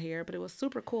you did not hear, but it was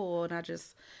super cool. And I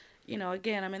just, you know,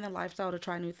 again, I'm in the lifestyle to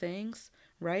try new things,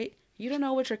 right? You don't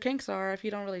know what your kinks are if you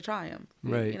don't really try them.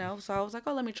 Right. You know, so I was like,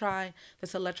 oh, let me try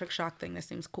this electric shock thing. That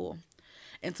seems cool.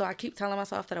 And so I keep telling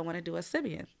myself that I want to do a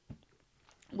Sybian.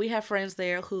 We have friends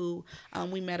there who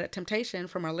we met at Temptation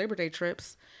from our Labor Day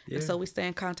trips. Yeah. And so we stay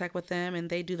in contact with them, and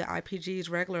they do the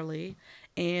IPGs regularly.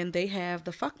 And they have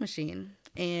the fuck machine.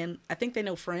 And I think they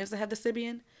know friends that have the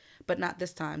Sybian, but not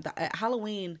this time. At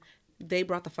Halloween, they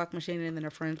brought the fuck machine in, and then their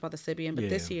friends brought the Sybian. But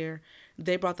this year,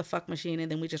 they brought the fuck machine,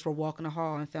 and then we just were walking the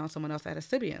hall and found someone else that had a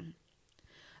Sybian.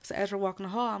 So as we're walking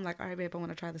the hall, I'm like, all right, babe, I want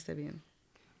to try the Sybian.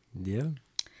 Yeah.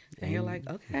 And you're like,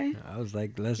 okay. I was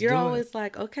like, let's do it. You're always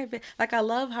like, okay, babe. Like, I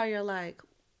love how you're like,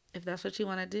 if that's what you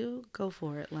want to do, go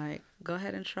for it. Like, go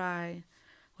ahead and try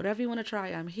whatever you want to try.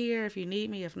 I'm here if you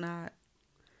need me. If not,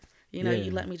 you know,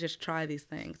 you let me just try these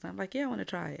things. I'm like, yeah, I want to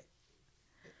try it.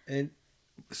 And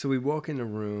so we walk in the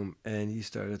room, and you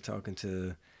started talking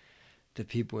to the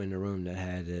people in the room that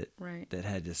had it, that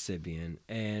had the Sybian,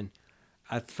 and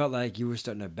I felt like you were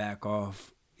starting to back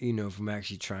off, you know, from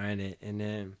actually trying it. And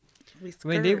then, I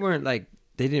mean, they weren't like,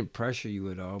 they didn't pressure you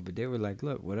at all, but they were like,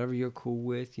 look, whatever you're cool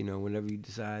with, you know, whenever you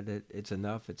decide that it's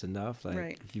enough, it's enough.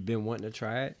 Like, if you've been wanting to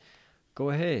try it, go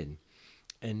ahead.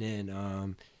 And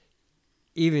then,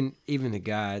 even the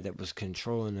guy that was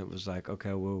controlling it was like,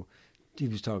 okay, well, he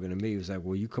was talking to me. He was like,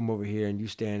 well, you come over here and you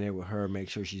stand there with her, make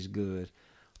sure she's good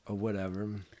or whatever.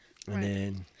 And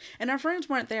then... And our friends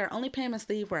weren't there. Only Pam and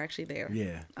Steve were actually there.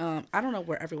 Yeah. I don't know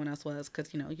where everyone else was,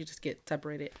 because, you know, you just get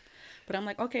separated. But I'm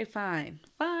like, okay, fine,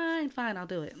 I'll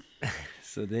do it.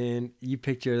 So then you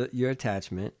picked your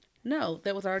attachment. No,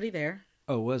 that was already there.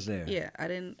 Oh, was there? Yeah, I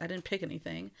didn't pick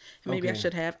anything. Maybe I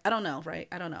should have. I don't know, right?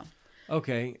 I don't know.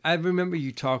 Okay. I remember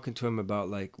you talking to him about,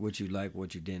 like, what you like,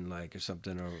 what you didn't like or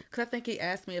something. Because I think he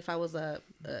asked me if I was a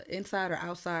inside or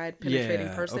outside penetrating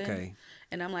person. Okay.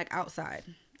 And I'm like, outside.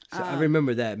 So I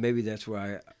remember that. Maybe that's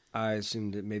where I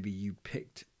assumed that maybe you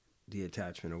picked the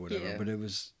attachment or whatever. Yeah. But it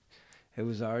was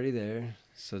already there.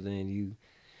 So then you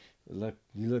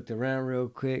looked around real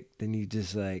quick. Then you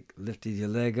just, like, lifted your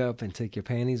leg up and took your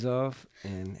panties off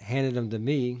and handed them to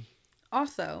me.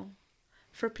 Also,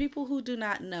 for people who do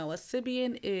not know, a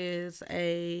Sybian is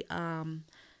a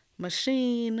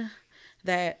machine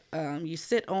that you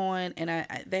sit on, and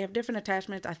they have different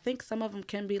attachments. I think some of them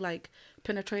can be like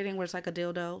penetrating, where it's like a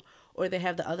dildo, or they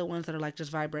have the other ones that are like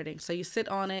just vibrating. So you sit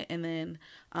on it, and then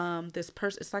this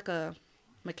person, it's like a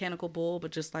mechanical bull,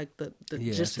 but just like the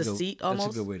seat almost.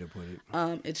 That's a good way to put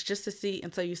it. It's just a seat,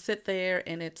 and so you sit there,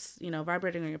 and it's, you know,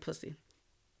 vibrating on your pussy.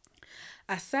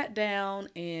 I sat down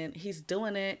and he's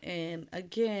doing it. And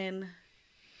again,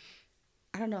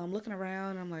 I don't know. I'm looking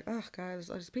around. I'm like, oh, guys,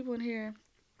 there's people in here.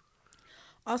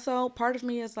 Also, part of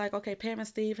me is like, okay, Pam and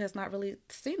Steve has not really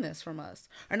seen this from us.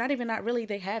 Or not even not really,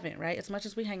 they haven't, right? As much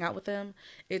as we hang out with them,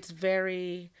 it's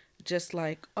very just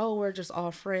like, oh, we're just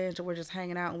all friends or we're just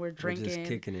hanging out and we're drinking. We're just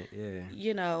kicking it, yeah.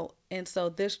 You know, and so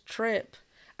this trip,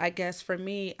 I guess for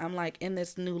me, I'm like in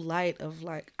this new light of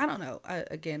like, I don't know.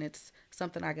 Again, it's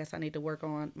something I guess I need to work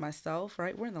on myself,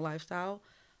 right? We're in the lifestyle.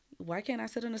 Why can't I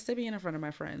sit in a Sybian in front of my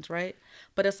friends, right?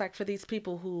 But it's like for these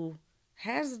people who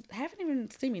haven't even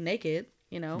seen me naked,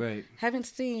 you know, right. haven't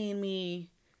seen me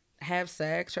have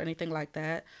sex or anything like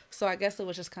that. So I guess it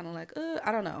was just kind of like,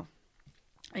 I don't know.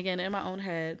 Again, in my own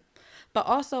head. But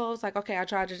also, I was like, okay, I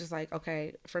tried to just like,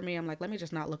 okay, for me, I'm like, let me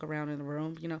just not look around in the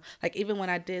room, you know. Like even when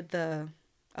I did the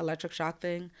electric shock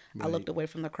thing, right. I looked away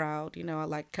from the crowd, you know. I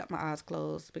like kept my eyes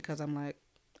closed because I'm like,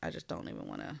 I just don't even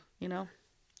want to, you know.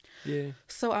 Yeah.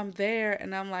 So I'm there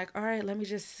and I'm like, all right, let me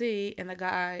just see. And the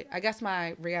guy, I guess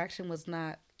my reaction was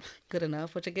not good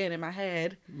enough, which again, in my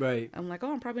head, right, I'm like,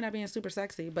 oh, I'm probably not being super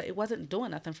sexy, but it wasn't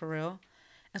doing nothing for real.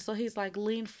 And so he's like,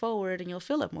 lean forward and you'll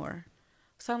feel it more.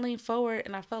 So I leaned forward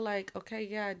and I felt like, okay,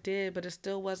 yeah, I did, but it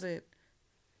still wasn't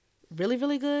really,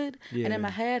 really good. Yeah. And in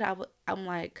my head, I'm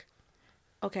like,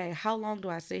 okay, how long do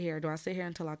I sit here? Do I sit here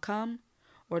until I come?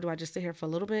 Or do I just sit here for a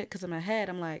little bit? Because in my head,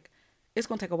 I'm like, it's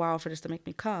going to take a while for this to make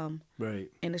me come.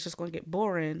 Right. And it's just going to get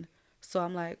boring. So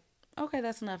I'm like, okay,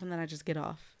 that's enough. And then I just get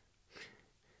off.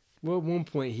 Well, at one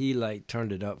point, he like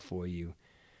turned it up for you.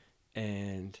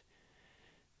 And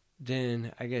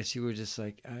then I guess you were just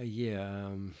like, yeah,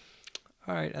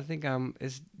 all right, I think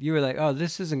you were like, oh,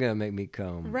 this isn't going to make me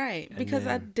come. Right. And because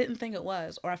then, I didn't think it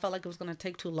was. Or I felt like it was going to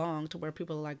take too long to where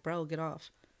people are like, bro, get off.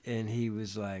 And he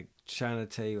was like trying to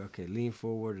tell you, okay, lean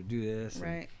forward or do this.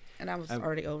 Right. And I was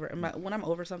already over it. When I'm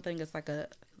over something, it's like a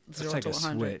 0 it's like to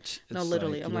 100. Switch. No,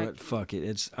 literally. Like, I'm like, fuck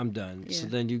it. I'm done. Yeah. So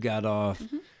then you got off.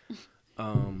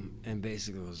 And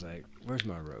basically was like, where's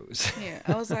my rose? Yeah.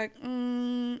 I was like,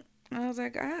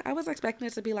 I was expecting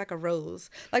it to be like a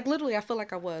rose. Like literally, I feel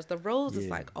like I was. The rose is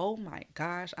like, oh my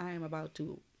gosh, I am about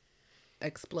to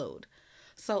explode.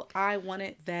 So I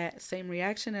wanted that same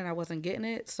reaction and I wasn't getting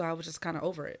it. So I was just kind of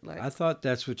over it. Like, I thought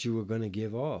that's what you were going to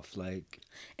give off. Like,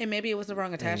 and maybe it was the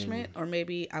wrong attachment or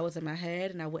maybe I was in my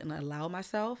head and I wouldn't allow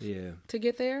myself to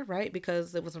get there. Right.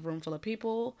 Because it was a room full of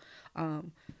people.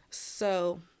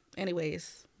 So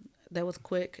anyways, that was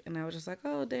quick. And I was just like,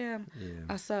 oh, damn,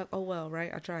 I suck. Oh, well,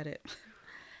 right. I tried it.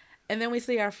 And then we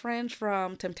see our friends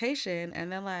from Temptation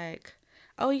and they're like,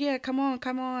 oh, yeah, come on,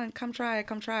 come try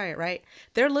it, right?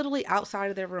 They're literally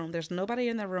outside of their room. There's nobody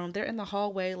in their room. They're in the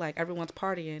hallway, like, everyone's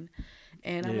partying.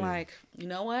 And I'm like, you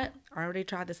know what? I already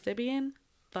tried the Sybian.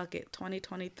 Fuck it,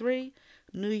 2023,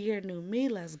 new year, new me,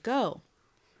 let's go.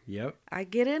 Yep. I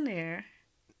get in there,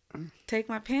 take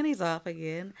my panties off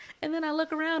again, and then I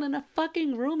look around and the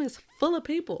fucking room is full of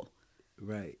people.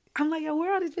 Right. I'm like, yo,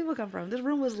 where all these people come from? This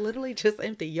room was literally just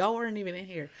empty. Y'all weren't even in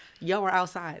here. Y'all were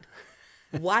outside.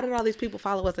 Why did all these people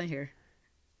follow us in here?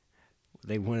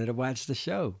 They wanted to watch the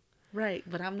show. Right,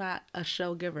 but I'm not a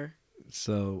show giver.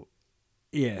 So,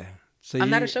 yeah. So I'm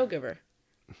not a show giver.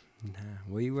 Nah,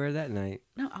 well, you were that night.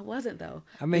 No, I wasn't, though.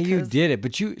 I mean, you did it,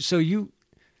 but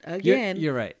Again,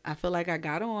 you're right. I feel like I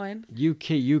got on. You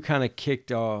kind of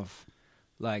kicked off,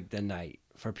 like, the night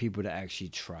for people to actually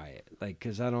try it. Like,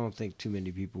 because I don't think too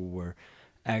many people were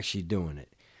actually doing it.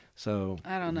 So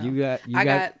I don't know. I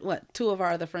got what, 2 of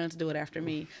our other friends do it after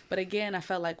me. But again, I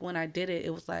felt like when I did it,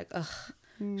 it was like, ugh,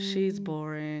 she's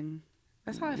boring.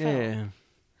 That's how I felt. Yeah.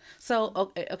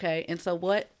 So okay, and so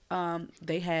what?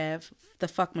 They have the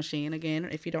fuck machine again.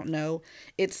 If you don't know,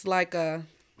 it's like a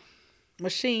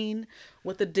machine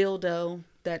with a dildo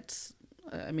that's,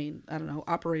 I don't know,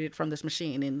 operated from this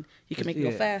machine, and you can make it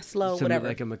go fast, slow, whatever.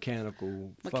 Like a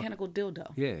mechanical dildo.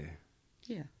 Yeah.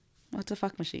 Yeah. Well, it's a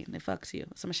fuck machine. It fucks you.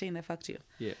 It's a machine that fucks you.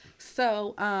 Yeah.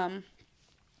 So,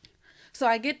 so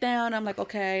I get down. I'm like,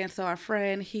 okay. And so our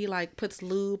friend, he like puts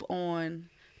lube on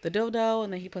the dildo,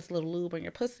 and then he puts a little lube on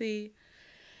your pussy.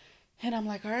 And I'm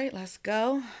like, all right, let's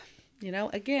go. You know,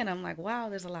 again, I'm like, wow,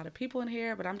 there's a lot of people in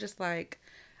here, but I'm just like,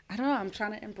 I don't know. I'm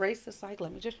trying to embrace this. Like,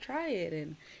 let me just try it,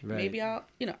 and maybe I'll,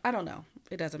 I don't know.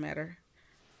 It doesn't matter.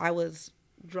 I was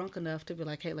drunk enough to be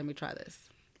like, hey, let me try this.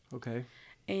 Okay.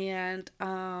 And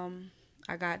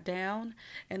I got down,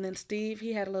 and then Steve,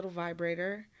 he had a little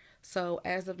vibrator. So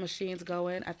as the machine's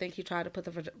going, I think he tried to put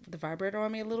the vibrator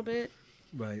on me a little bit.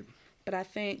 Right. But I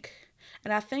think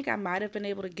I might have been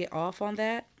able to get off on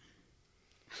that.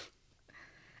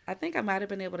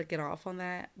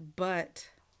 But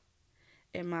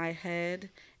in my head,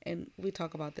 and we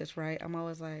talk about this, right? I'm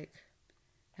always like,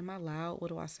 am I loud? What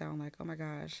do I sound like? Oh my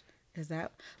gosh. Is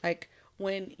that like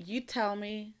when you tell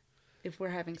me if we're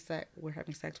having sex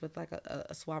with like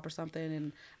a swap or something,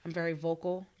 and I'm very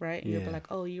vocal, right? And you'll be Yeah.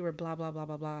 like, oh, you were blah, blah, blah,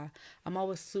 blah, blah. I'm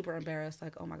always super embarrassed.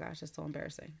 Like, oh my gosh, it's so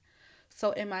embarrassing.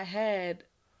 So in my head,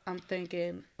 I'm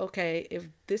thinking, okay, if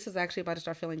this is actually about to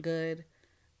start feeling good,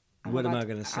 What am I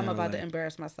gonna I'm sound about to like?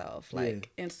 embarrass myself. Yeah.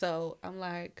 Like, and so I'm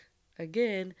like,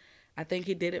 again, I think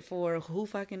he did it for who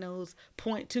fucking knows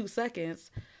 0.2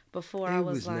 seconds before I It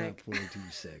was was not like,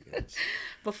 0.2 seconds.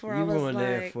 before I You were was on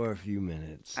there like, for a few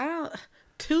minutes. I don't,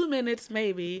 2 minutes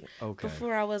maybe Okay.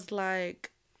 before I was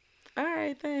like, all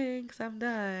right, thanks, I'm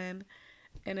done.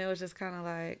 And it was just kind of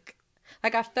like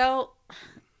I felt,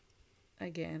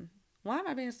 again, why am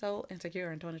I being so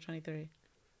insecure in 2023?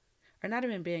 Or not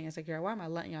even being insecure. Why am I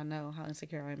letting y'all know how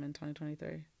insecure I am in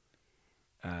 2023?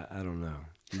 I don't know.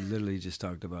 You literally just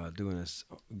talked about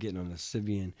getting on a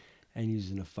Sibian and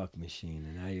using a fuck machine,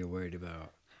 and now you're worried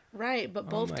about. Right, but Oh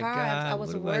both my times I God,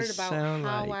 was what do I worried about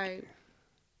sound like?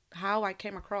 how I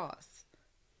came across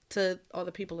to all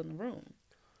the people in the room.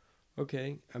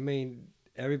 Okay, I mean,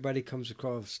 everybody comes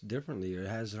across differently or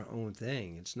has their own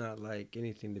thing. It's not like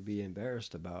anything to be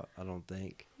embarrassed about, I don't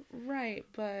think. Right,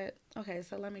 but okay,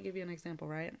 so let me give you an example,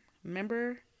 right?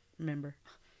 Remember.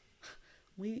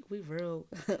 We real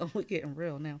we getting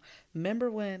real now. Remember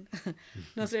when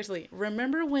no, seriously,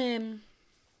 remember when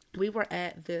we were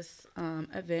at this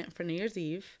event for New Year's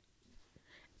Eve,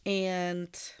 and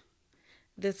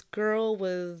this girl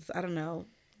was, I don't know,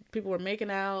 people were making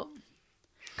out.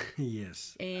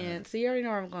 Yes. And so you already know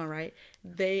where I'm going, right?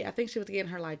 I think she was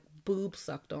getting her like boob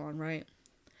sucked on, right?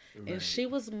 And Right. she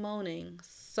was moaning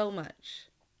so much,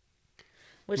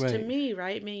 which to Right. me,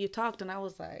 right? Me and you talked, and I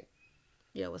was like,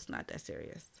 yo, it's not that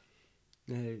serious.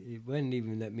 It wasn't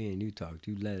even let me and you talk.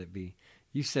 You let it be.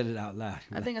 You said it out loud.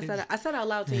 I think I said it out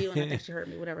loud to you, and I think she heard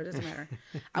me. Whatever, it doesn't matter.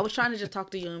 I was trying to just talk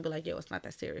to you and be like, yo, it's not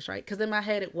that serious, right? Because in my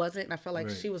head it wasn't, and I felt like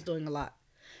Right. she was doing a lot,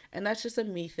 and that's just a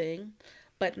me thing.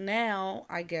 But now,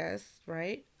 I guess,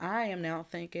 right? I am now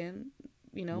thinking,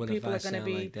 What if people I are gonna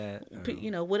sound like be,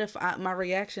 that? what if my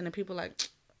reaction and people like,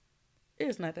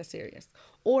 it's not that serious,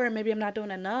 or maybe I'm not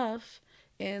doing enough,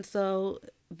 and so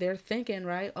they're thinking,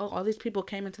 right? Oh, all these people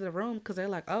came into the room because they're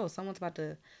like, oh, someone's about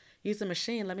to use the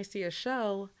machine. Let me see a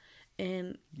show,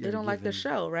 and they You're don't like the giving.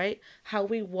 show, right? How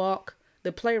we walk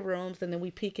the playrooms and then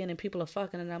we peek in and people are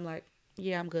fucking, and I'm like,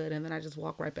 yeah, I'm good, and then I just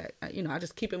walk right back. I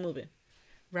just keep it moving,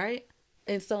 right?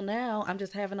 And so now I'm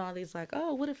just having all these like,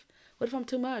 oh, what if I'm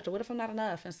too much, or what if I'm not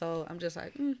enough? And so I'm just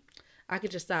like, I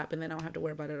could just stop, and then I don't have to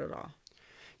worry about it at all.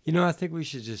 I think we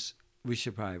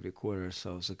should probably record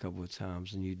ourselves a couple of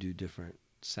times and you do different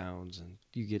sounds and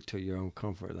you get to your own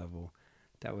comfort level.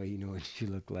 That way you know what you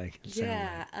look like and sound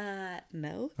like. Yeah,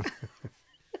 no.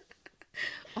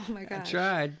 Oh my I gosh.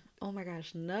 tried. Oh my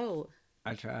gosh, no.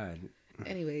 I tried.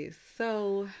 Anyways,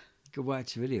 so You could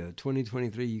watch video.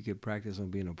 2023, you could practice on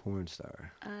being a porn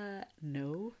star.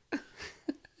 no.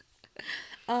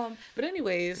 But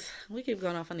anyways, we keep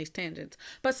going off on these tangents.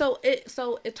 But so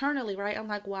eternally, right? I'm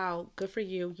like, wow, good for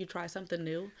you. You try something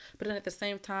new. But then at the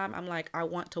same time, I'm like, I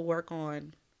want to work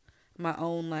on my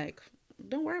own, like,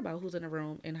 don't worry about who's in the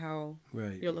room and how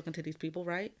Right. you're looking to these people,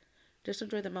 right? Just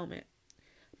enjoy the moment.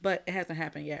 But it hasn't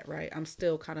happened yet, right? I'm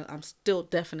still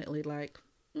definitely like,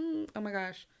 oh my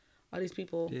gosh, all these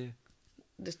people, Yeah.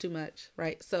 just too much,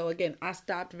 right? So again, I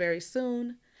stopped very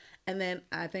soon, and then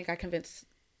I think I convinced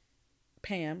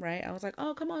Pam, right? I was like,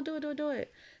 oh, come on, do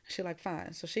it. She like,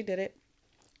 fine. So she did it.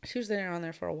 She was there on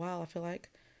there for a while, I feel like.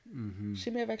 Mm-hmm.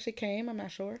 She may have actually came, I'm not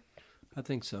sure. I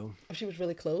think so. She was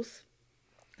really close.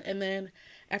 And then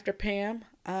after Pam,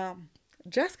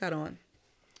 Jess got on.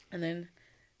 And then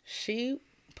she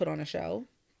put on a show.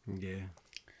 Yeah.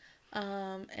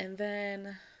 And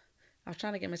then I was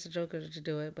trying to get Mr. Joker to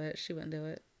do it, but she wouldn't do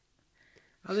it.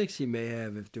 I think she may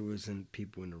have if there wasn't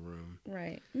people in the room.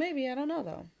 Right. Maybe, I don't know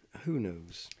though. Who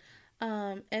knows?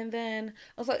 And then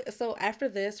I was like, so after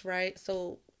this, right?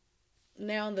 So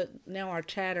now our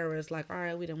chatter is like, all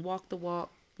right, we didn't walk the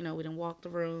walk, we didn't walk the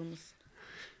rooms.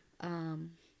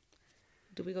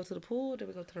 Did we go to the pool? Or did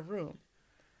we go to the room?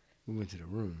 We went to the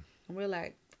room. And we're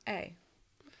like, hey,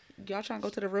 y'all trying to go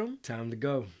to the room? Time to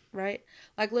go. Right?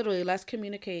 Like literally, let's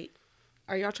communicate.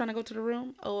 Are y'all trying to go to the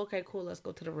room? Oh, okay, cool. Let's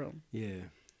go to the room. Yeah.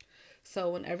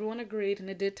 So when everyone agreed, and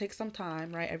it did take some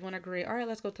time, right? Everyone agreed, all right,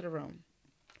 let's go to the room.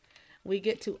 We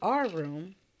get to our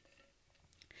room,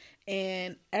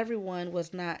 and everyone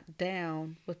was not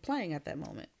down with playing at that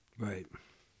moment. Right.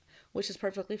 Which is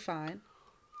perfectly fine.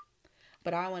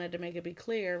 But I wanted to make it be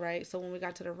clear, right? So when we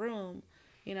got to the room,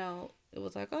 it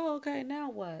was like, oh, okay, now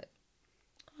what?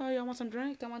 Oh, y'all want some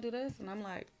drink? Y'all want to do this? And I'm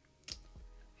like,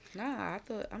 nah, I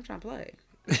thought I'm trying to play.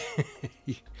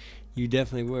 You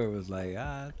definitely were. It was like,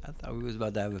 I thought we was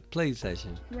about to have a play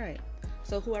session. Right.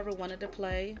 So whoever wanted to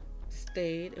play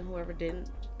stayed, and whoever didn't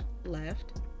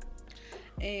left.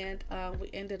 And we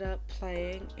ended up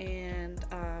playing, and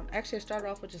actually it started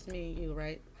off with just me and you,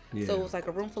 right? Yeah. So it was like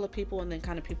a room full of people, and then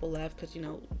kind of people left because you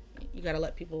got to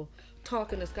let people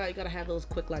talk in the sky. You got to have those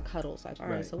quick like huddles, like, all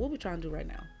right, so what we trying to do right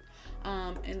now?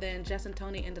 And then Jess and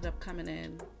Tony ended up coming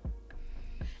in,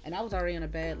 and I was already in a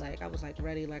bed, like I was like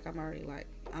ready, like I'm already like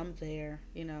I'm there,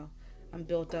 I'm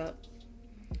built up.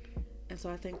 And so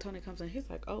I think Tony comes in, he's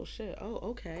like, oh shit, oh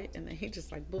okay, and then he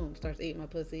just like boom starts eating my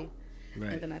pussy.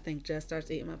 Right. And then I think Jess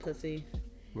starts eating my pussy.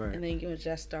 Right. And then you and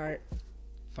Jess start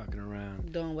fucking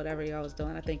around, doing whatever y'all was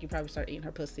doing. I think you probably started eating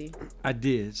her pussy. I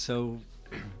did. So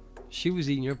she was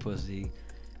eating your pussy.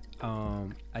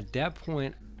 At that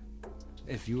point,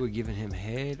 if you were giving him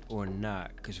head or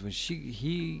not, because when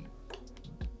he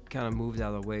kind of moved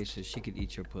out of the way so she could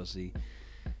eat your pussy,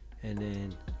 and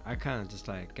then I kind of just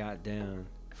like got down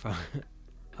from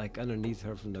like underneath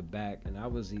her from the back, and I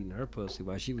was eating her pussy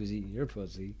while she was eating your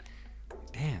pussy.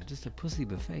 Damn, just a pussy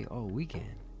buffet all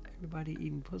weekend. Everybody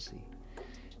eating pussy.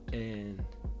 And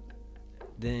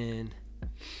then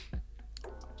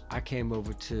I came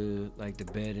over to like the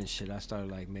bed and shit. I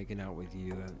started like making out with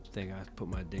you. I think I put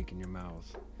my dick in your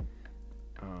mouth.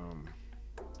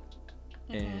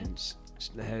 And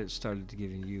had started to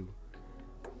giving you,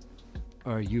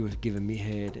 or you were giving me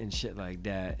head and shit like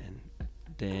that. And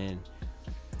then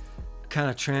kind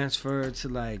of transferred to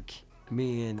like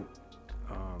me and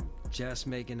Jess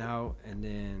making out, and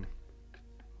then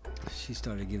she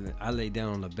started giving. I laid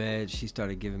down on the bed. She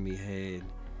started giving me head,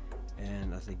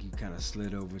 and I think you kind of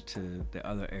slid over to the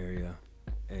other area,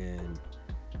 and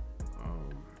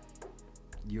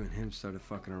you and him started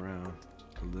fucking around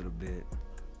a little bit.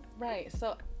 Right.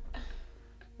 So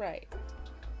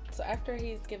after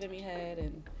he's giving me head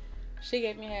and she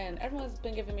gave me head, and everyone's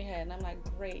been giving me head, and I'm like,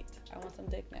 great, I want some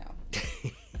dick now.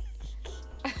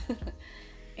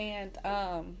 And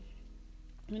I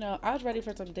was ready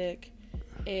for some dick,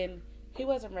 and he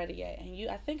wasn't ready yet. And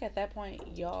I think at that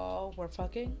point y'all were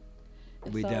fucking.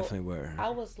 And we definitely were. I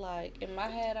was like, in my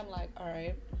head, I'm like, all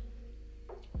right,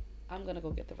 I'm gonna go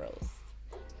get the rose,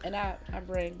 and I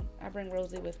bring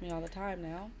Rosie with me all the time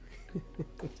now.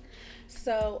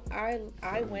 So I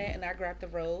went and I grabbed the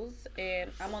rose,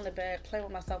 and I'm on the bed playing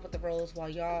with myself with the rose while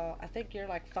y'all, I think you're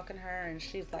like fucking her, and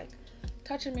she's like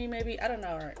touching me, maybe, I don't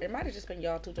know, or it might have just been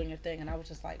y'all two doing your thing, and I was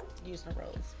just like using the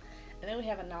rose. And then we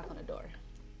have a knock on the door.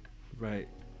 Right.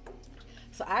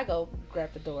 So I go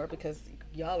grab the door because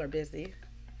y'all are busy,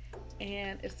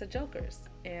 and it's the Jokers,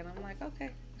 and I'm like,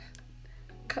 okay,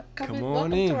 come in,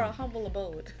 welcome to our humble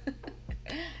abode.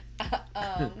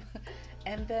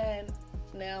 And then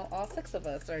now all six of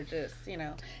us are just,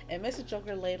 and Mrs.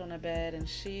 Joker laid on the bed, and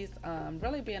she's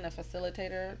really being a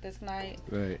facilitator this night.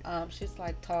 Right. She's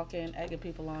like talking, egging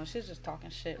people on. She's just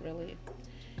talking shit, really.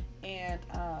 And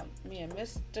me and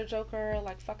Mr. Joker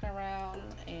like fucking around,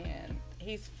 and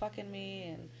he's fucking me,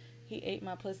 and he ate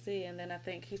my pussy, and then I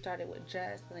think he started with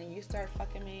Jess, and then you started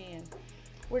fucking me, and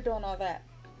we're doing all that.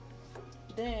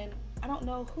 Then I don't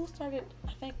know who started.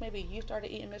 I think maybe you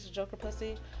started eating Mrs. Joker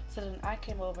pussy. So then I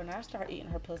came over and I started eating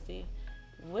her pussy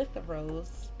with the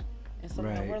rose, and so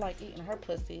now we're like eating her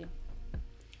pussy.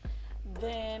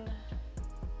 Then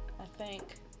I think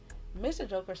Mr.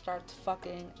 Joker starts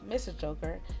fucking Mrs.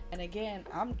 Joker, and again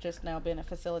I'm just now being a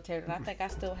facilitator, and I think I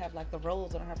still have like the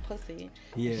rose on her pussy.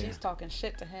 Yeah. And she's talking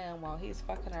shit to him while he's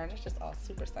fucking her, and it's just all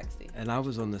super sexy. And I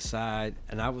was on the side,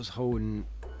 and I was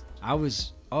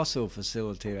also a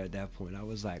facilitator at that point. I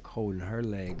was like holding her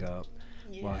leg up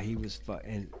while he was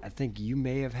and I think you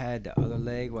may have had the other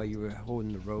leg while you were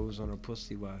holding the rose on her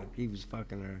pussy while he was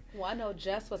fucking her. Well, I know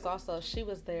Jess was also, she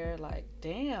was there like,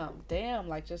 damn,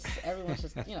 like just everyone's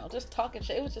just, just talking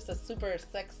shit. It was just a super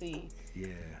sexy,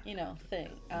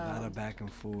 thing. A lot of back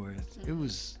and forth. Mm-hmm. It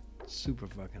was super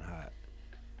fucking hot.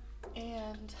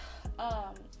 And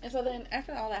so then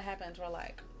after all that happens, we're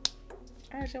like,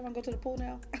 all right, y'all want to go to the pool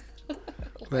now?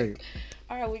 Right.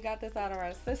 All right, we got this out of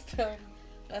our system.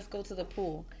 Let's go to the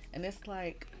pool. And it's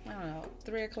like, I don't know,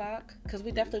 3 o'clock, because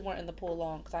we definitely weren't in the pool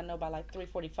long, because I know by like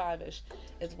 3:45ish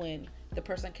is when the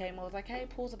person came and was like, hey,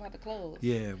 pool's about to close.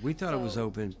 Yeah, we thought it was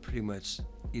open pretty much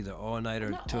either all night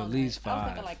or till at least 5. I was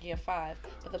thinking like 5,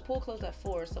 but the pool closed at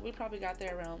 4, so we probably got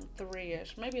there around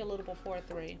 3ish, maybe a little before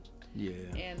 3. Yeah.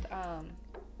 And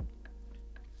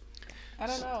I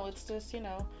don't know, it's just,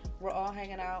 we're all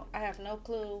hanging out. I have no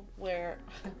clue where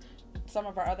some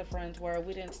of our other friends were.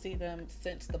 We didn't see them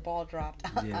since the ball dropped,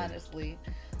 Yeah. honestly.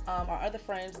 Our other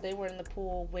friends, they were in the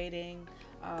pool waiting.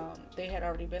 They had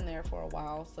already been there for a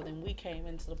while, so then we came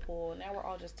into the pool. Now we're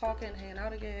all just talking, hanging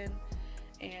out again,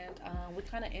 and we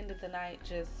kind of ended the night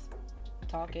just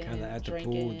talking Kind of and at the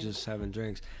drinking. pool, just having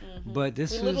drinks. Mm-hmm. But We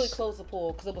this literally was closed the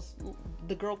pool because it was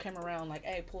the girl came around like,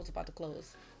 "Hey, pool's about to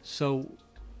close." so.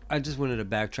 I just wanted to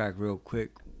backtrack real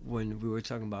quick when we were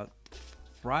talking about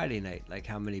Friday night, like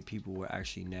how many people were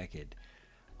actually naked.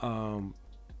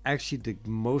 Actually, the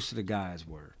most of the guys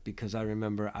were, because I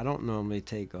remember I don't normally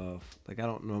take off, like I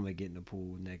don't normally get in the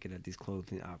pool naked at these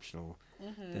clothing optional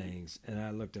things, and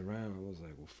I looked around, I was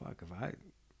like, well, fuck, if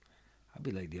I'd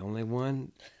be like the only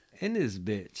one in this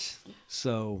bitch.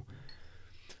 So,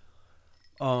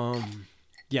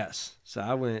 yes, so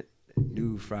I went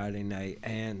nude Friday night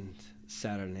and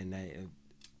Saturday night,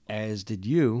 as did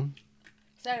you.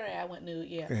 Saturday I went nude,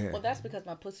 yeah. Yeah. Well, that's because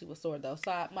my pussy was sore though.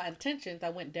 So my intentions, I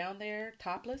went down there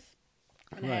topless,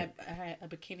 and Right. I had a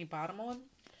bikini bottom on.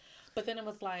 But then it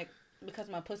was like because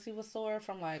my pussy was sore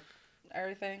from like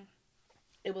everything,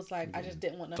 it was like I just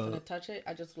didn't want nothing to But touch it.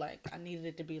 I just like I needed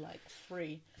it to be like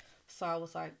free. So I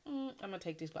was like, I'm gonna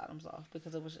take these bottoms off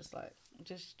because it was just like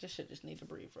just shit just need to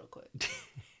breathe real quick.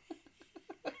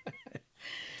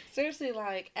 Seriously,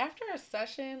 like after a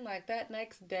session, like that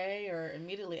next day or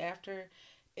immediately after,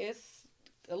 it's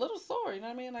a little sore. You know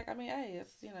what I mean? Like hey,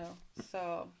 it's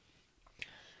so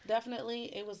definitely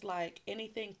it was like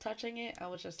anything touching it. I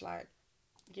was just like,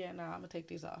 yeah, nah, I'm gonna take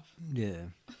these off. yeah.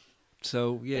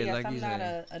 So But yeah, yes, like you I'm not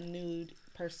say, a nude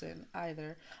person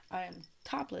either. I am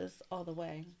topless all the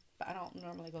way, but I don't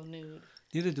normally go nude.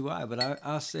 neither do I. But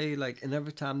I'll say, like, and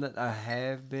every time that I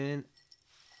have been,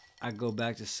 I go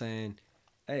back to saying,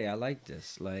 hey, I like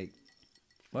this. Like,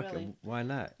 fuck it, Really, why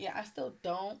not? yeah, I still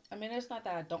don't. I mean, it's not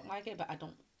that I don't like it, but I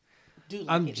don't do like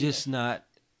I'm it either. just not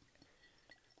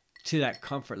to that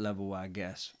comfort level, I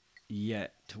guess,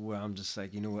 yet, to where I'm just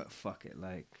like, you know what, fuck it,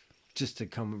 like, just to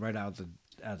come right out the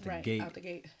Right gate. out the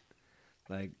gate.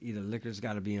 Like, either liquor's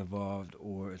got to be involved,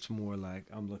 or it's more like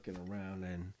I'm looking around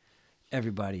and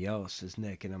everybody else is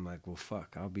naked. I'm like, well,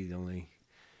 fuck, I'll be the only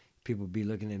people be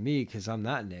looking at me because I'm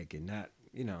not naked, not,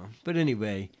 you know. But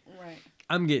anyway, Right.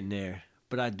 I'm getting there.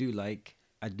 But I do like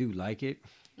it.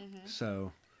 Mhm.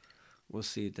 So we'll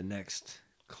see at the next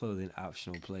clothing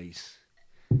optional place.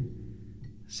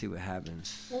 See what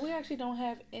happens. Well, we actually don't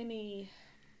have any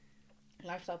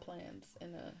lifestyle plans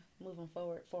in the moving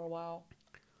forward for a while.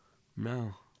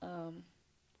 No, Um,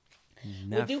 we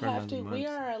not do for have another to. We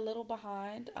month. are a little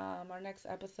behind. Our next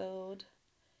episode,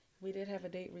 we did have a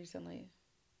date recently,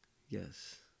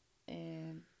 Yes,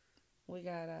 and we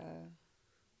got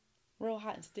real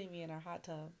hot and steamy in our hot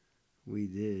tub. we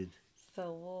did.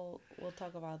 So we'll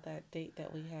talk about that date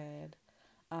that we had.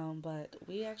 But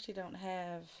we actually don't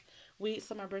have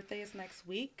so my birthday is next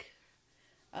week.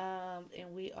 And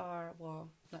we are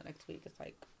not next week. It's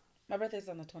like my birthday's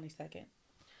on the 22nd.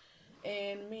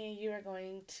 And me and you are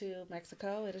going to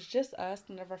Mexico. It is just us.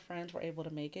 None of our friends were able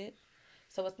to make it.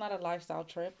 So it's not a lifestyle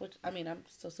trip, which I mean I'm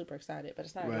still super excited, but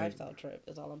it's not a Right. lifestyle trip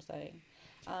is all I'm saying.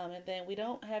 And then we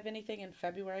don't have anything in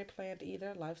February planned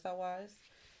either, lifestyle wise.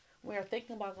 We are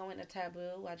thinking about going to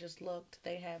Taboo. I just looked.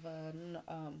 They have a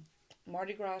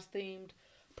Mardi Gras themed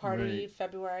party Right.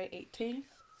 February 18th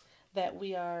that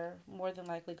we are more than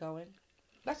likely going.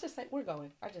 Let's just say we're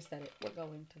going. I just said it. We're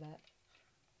going to that.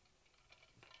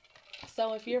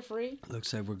 So if you're free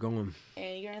Looks like we're going.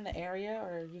 and you're in the area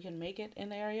or you can make it in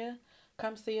the area,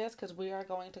 come see us because we are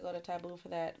going to go to Taboo for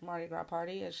that Mardi Gras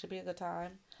party. It should be a good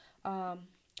time. Um,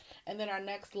 and then our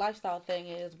next lifestyle thing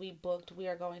is we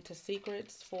are going to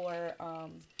Secrets for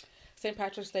St.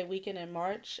 Patrick's Day weekend in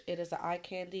March. It is an eye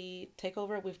candy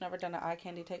takeover. We've never done an eye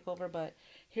candy takeover, but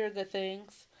here are the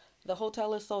things. The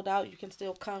hotel is sold out. You can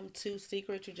still come to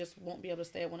Secrets. You just won't be able to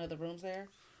stay at one of the rooms there.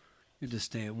 You just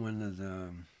stay at one of the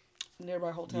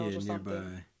Nearby hotels or something.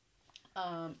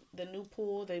 nearby. The new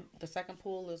pool, the second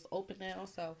pool is open now,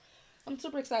 so I'm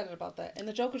super excited about that. And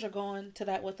the Jokers are going to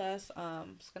that with us.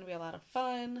 It's gonna be a lot of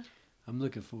fun. I'm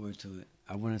looking forward to it.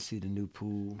 I want to see the new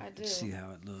pool. I do. See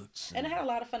how it looks. And I had a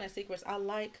lot of fun at Secrets.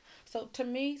 So to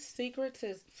me, Secrets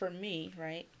is for me,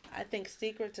 right? I think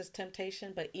Secrets is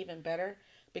temptation, but even better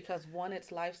because one,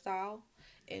 it's lifestyle,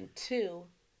 and two,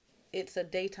 it's a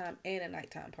daytime and a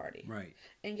nighttime party. Right.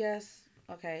 And yes,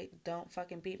 okay, don't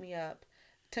fucking beat me up.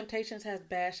 Temptations has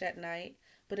Bash at night,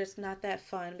 but it's not that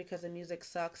fun because the music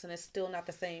sucks and it's still not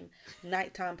the same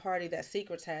nighttime party that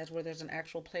Secrets has where there's an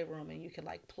actual playroom and you can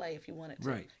like play if you wanted to.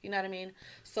 Right. You know what I mean?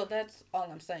 So that's all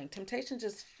I'm saying. Temptations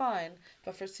is fun,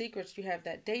 but for Secrets you have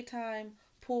that daytime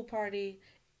pool party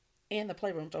and the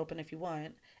playroom's open if you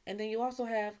want. And then you also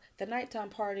have the nighttime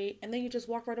party, and then you just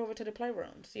walk right over to the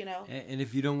playrooms, you know? And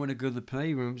if you don't want to go to the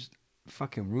playrooms,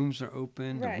 fucking rooms are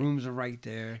open. Right. The rooms are right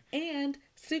there. And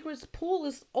Secret's pool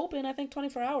is open, I think,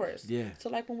 24 hours. Yeah. So,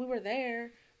 like, when we were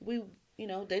there, we, you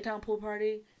know, daytime pool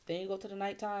party, then you go to the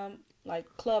nighttime, like,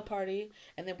 club party,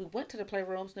 and then we went to the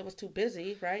playrooms, and it was too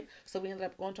busy, right? So we ended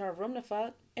up going to our room to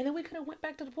fuck, and then we could have went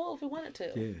back to the pool if we wanted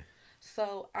to. Yeah.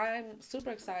 So I'm super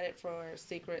excited for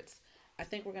Secrets. I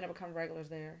think we're going to become regulars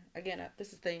there. Again,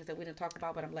 this is things that we didn't talk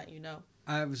about, but I'm letting you know.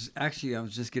 I was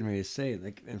just getting ready to say,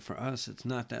 like, and for us, it's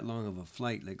not that long of a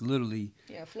flight. Like, literally.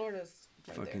 Yeah, Florida's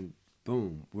right fucking there.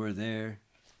 Boom, we're there.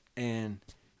 And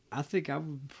I think I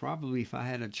would probably, if I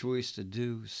had a choice to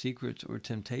do Secrets or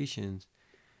Temptations,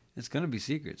 it's going to be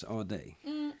Secrets all day.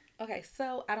 Okay,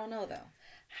 so I don't know, though.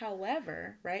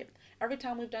 However, right, every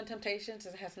time we've done Temptations,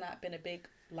 it has not been a big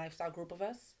lifestyle group of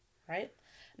us, right?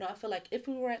 No, I feel like if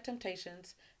we were at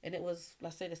Temptations and it was,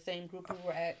 let's say, the same group we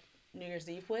were at New Year's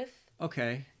Eve with,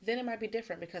 okay, then it might be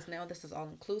different because now this is all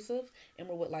inclusive and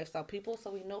we're with lifestyle people, so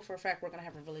we know for a fact we're going to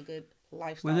have a really good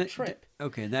lifestyle trip.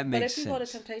 Okay, that makes But sense. if you go to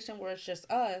Temptation where it's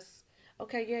just us,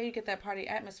 okay, yeah, you get that party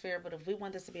atmosphere, but if we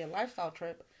want this to be a lifestyle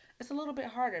trip, it's a little bit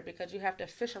harder because you have to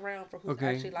fish around for who's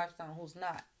actually lifestyle and who's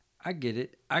not. I get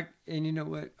it. And you know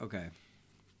what? Okay.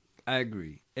 I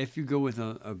agree. If you go with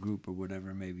a group or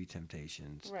whatever, maybe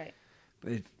Temptations. Right.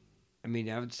 But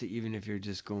I would say even if you're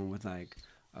just going with like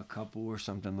a couple or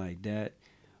something like that,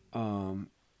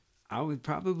 I would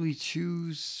probably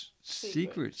choose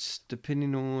Secrets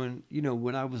depending on, you know,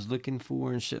 what I was looking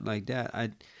for and shit like that.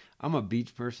 I'm a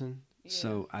beach person,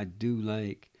 so I do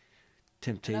like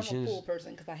Temptations. And I'm a pool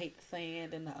person because I hate the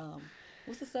sand and the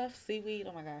what's the stuff? Seaweed.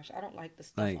 Oh my gosh, I don't like the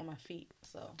stuff on my feet.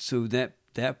 So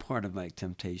that part of like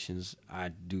Temptations, I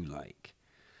do like.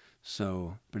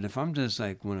 So, but if I'm just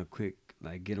like want a quick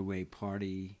like getaway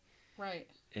party, right,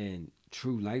 and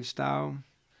true lifestyle,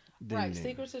 then right.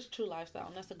 Secrets is true lifestyle,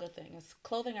 and that's a good thing. It's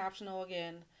clothing optional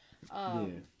again.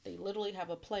 They literally have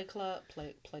a play club.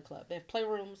 They have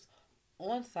playrooms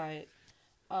on site,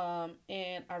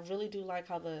 and I really do like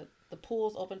how the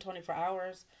pool's open 24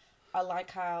 hours. I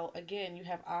like how, again, you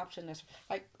have options.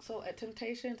 Like, so at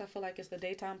Temptations, I feel like it's the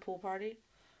daytime pool party,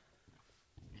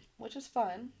 which is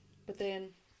fun. But then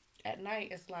at night,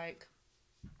 it's like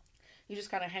you just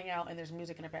kind of hang out and there's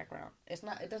music in the background.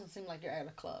 It doesn't seem like you're at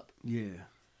a club. Yeah.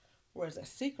 Whereas at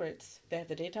Secrets, they have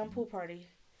the daytime pool party,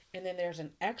 and then there's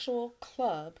an actual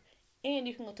club, and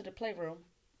you can go to the playroom,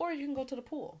 or you can go to the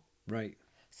pool. Right.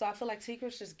 So I feel like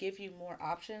Secrets just give you more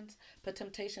options, but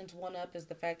Temptations one up is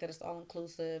the fact that it's all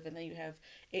inclusive, and then you have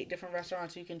 8 different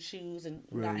restaurants you can choose and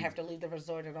not have to leave the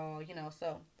resort at all, you know.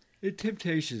 So the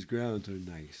Temptations grounds are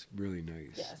nice, really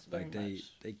nice. Yes, very much.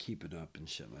 They keep it up and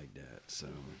shit like that. So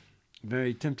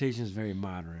Temptations very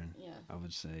modern. Yeah, I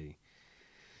would say.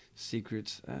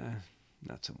 Secrets,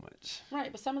 not so much.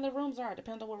 Right, but some of the rooms are.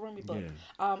 Depends on what room you book.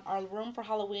 Yeah. Our room for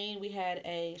Halloween, we had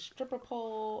a stripper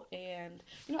pole, and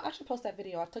I should post that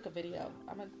video. I took a video.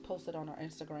 I'm gonna post it on our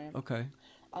Instagram. Okay.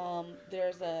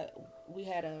 We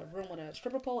had a room with a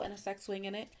stripper pole and a sex swing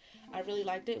in it. I really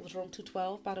liked it. It was room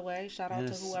 212, by the way. Shout out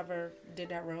to whoever did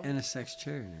that room. And a sex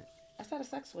chair in it. I said a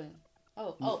sex swing.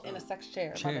 Oh, and a sex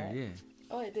chair. Chair, yeah.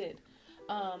 Oh, it did.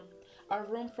 Our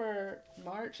room for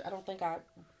March, I don't think I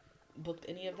booked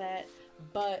any of that,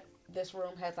 but this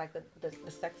room has like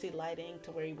the sexy lighting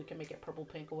to where we can make it purple,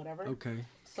 pink, or whatever. Okay.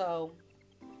 So,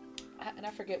 and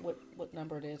I forget what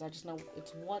number it is. I just know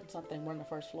it's one something. We're on the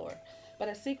first floor. But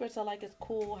at Secrets, I like it's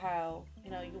cool how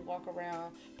you walk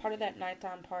around. Part of that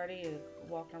nighttime party is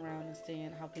walking around and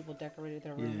seeing how people decorated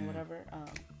their room or whatever.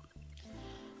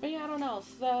 But yeah, I don't know.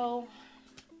 So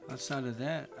outside of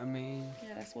that,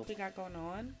 yeah, that's what we got going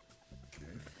on.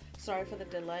 Sorry for the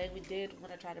delay. We did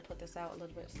want to try to put this out a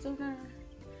little bit sooner,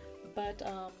 but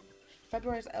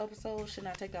February's episode should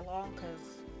not take that long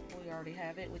because we already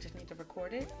have it. We just need to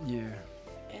record it. Yeah.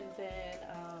 And then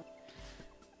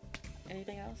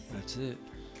anything else? That's it.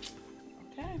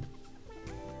 Okay.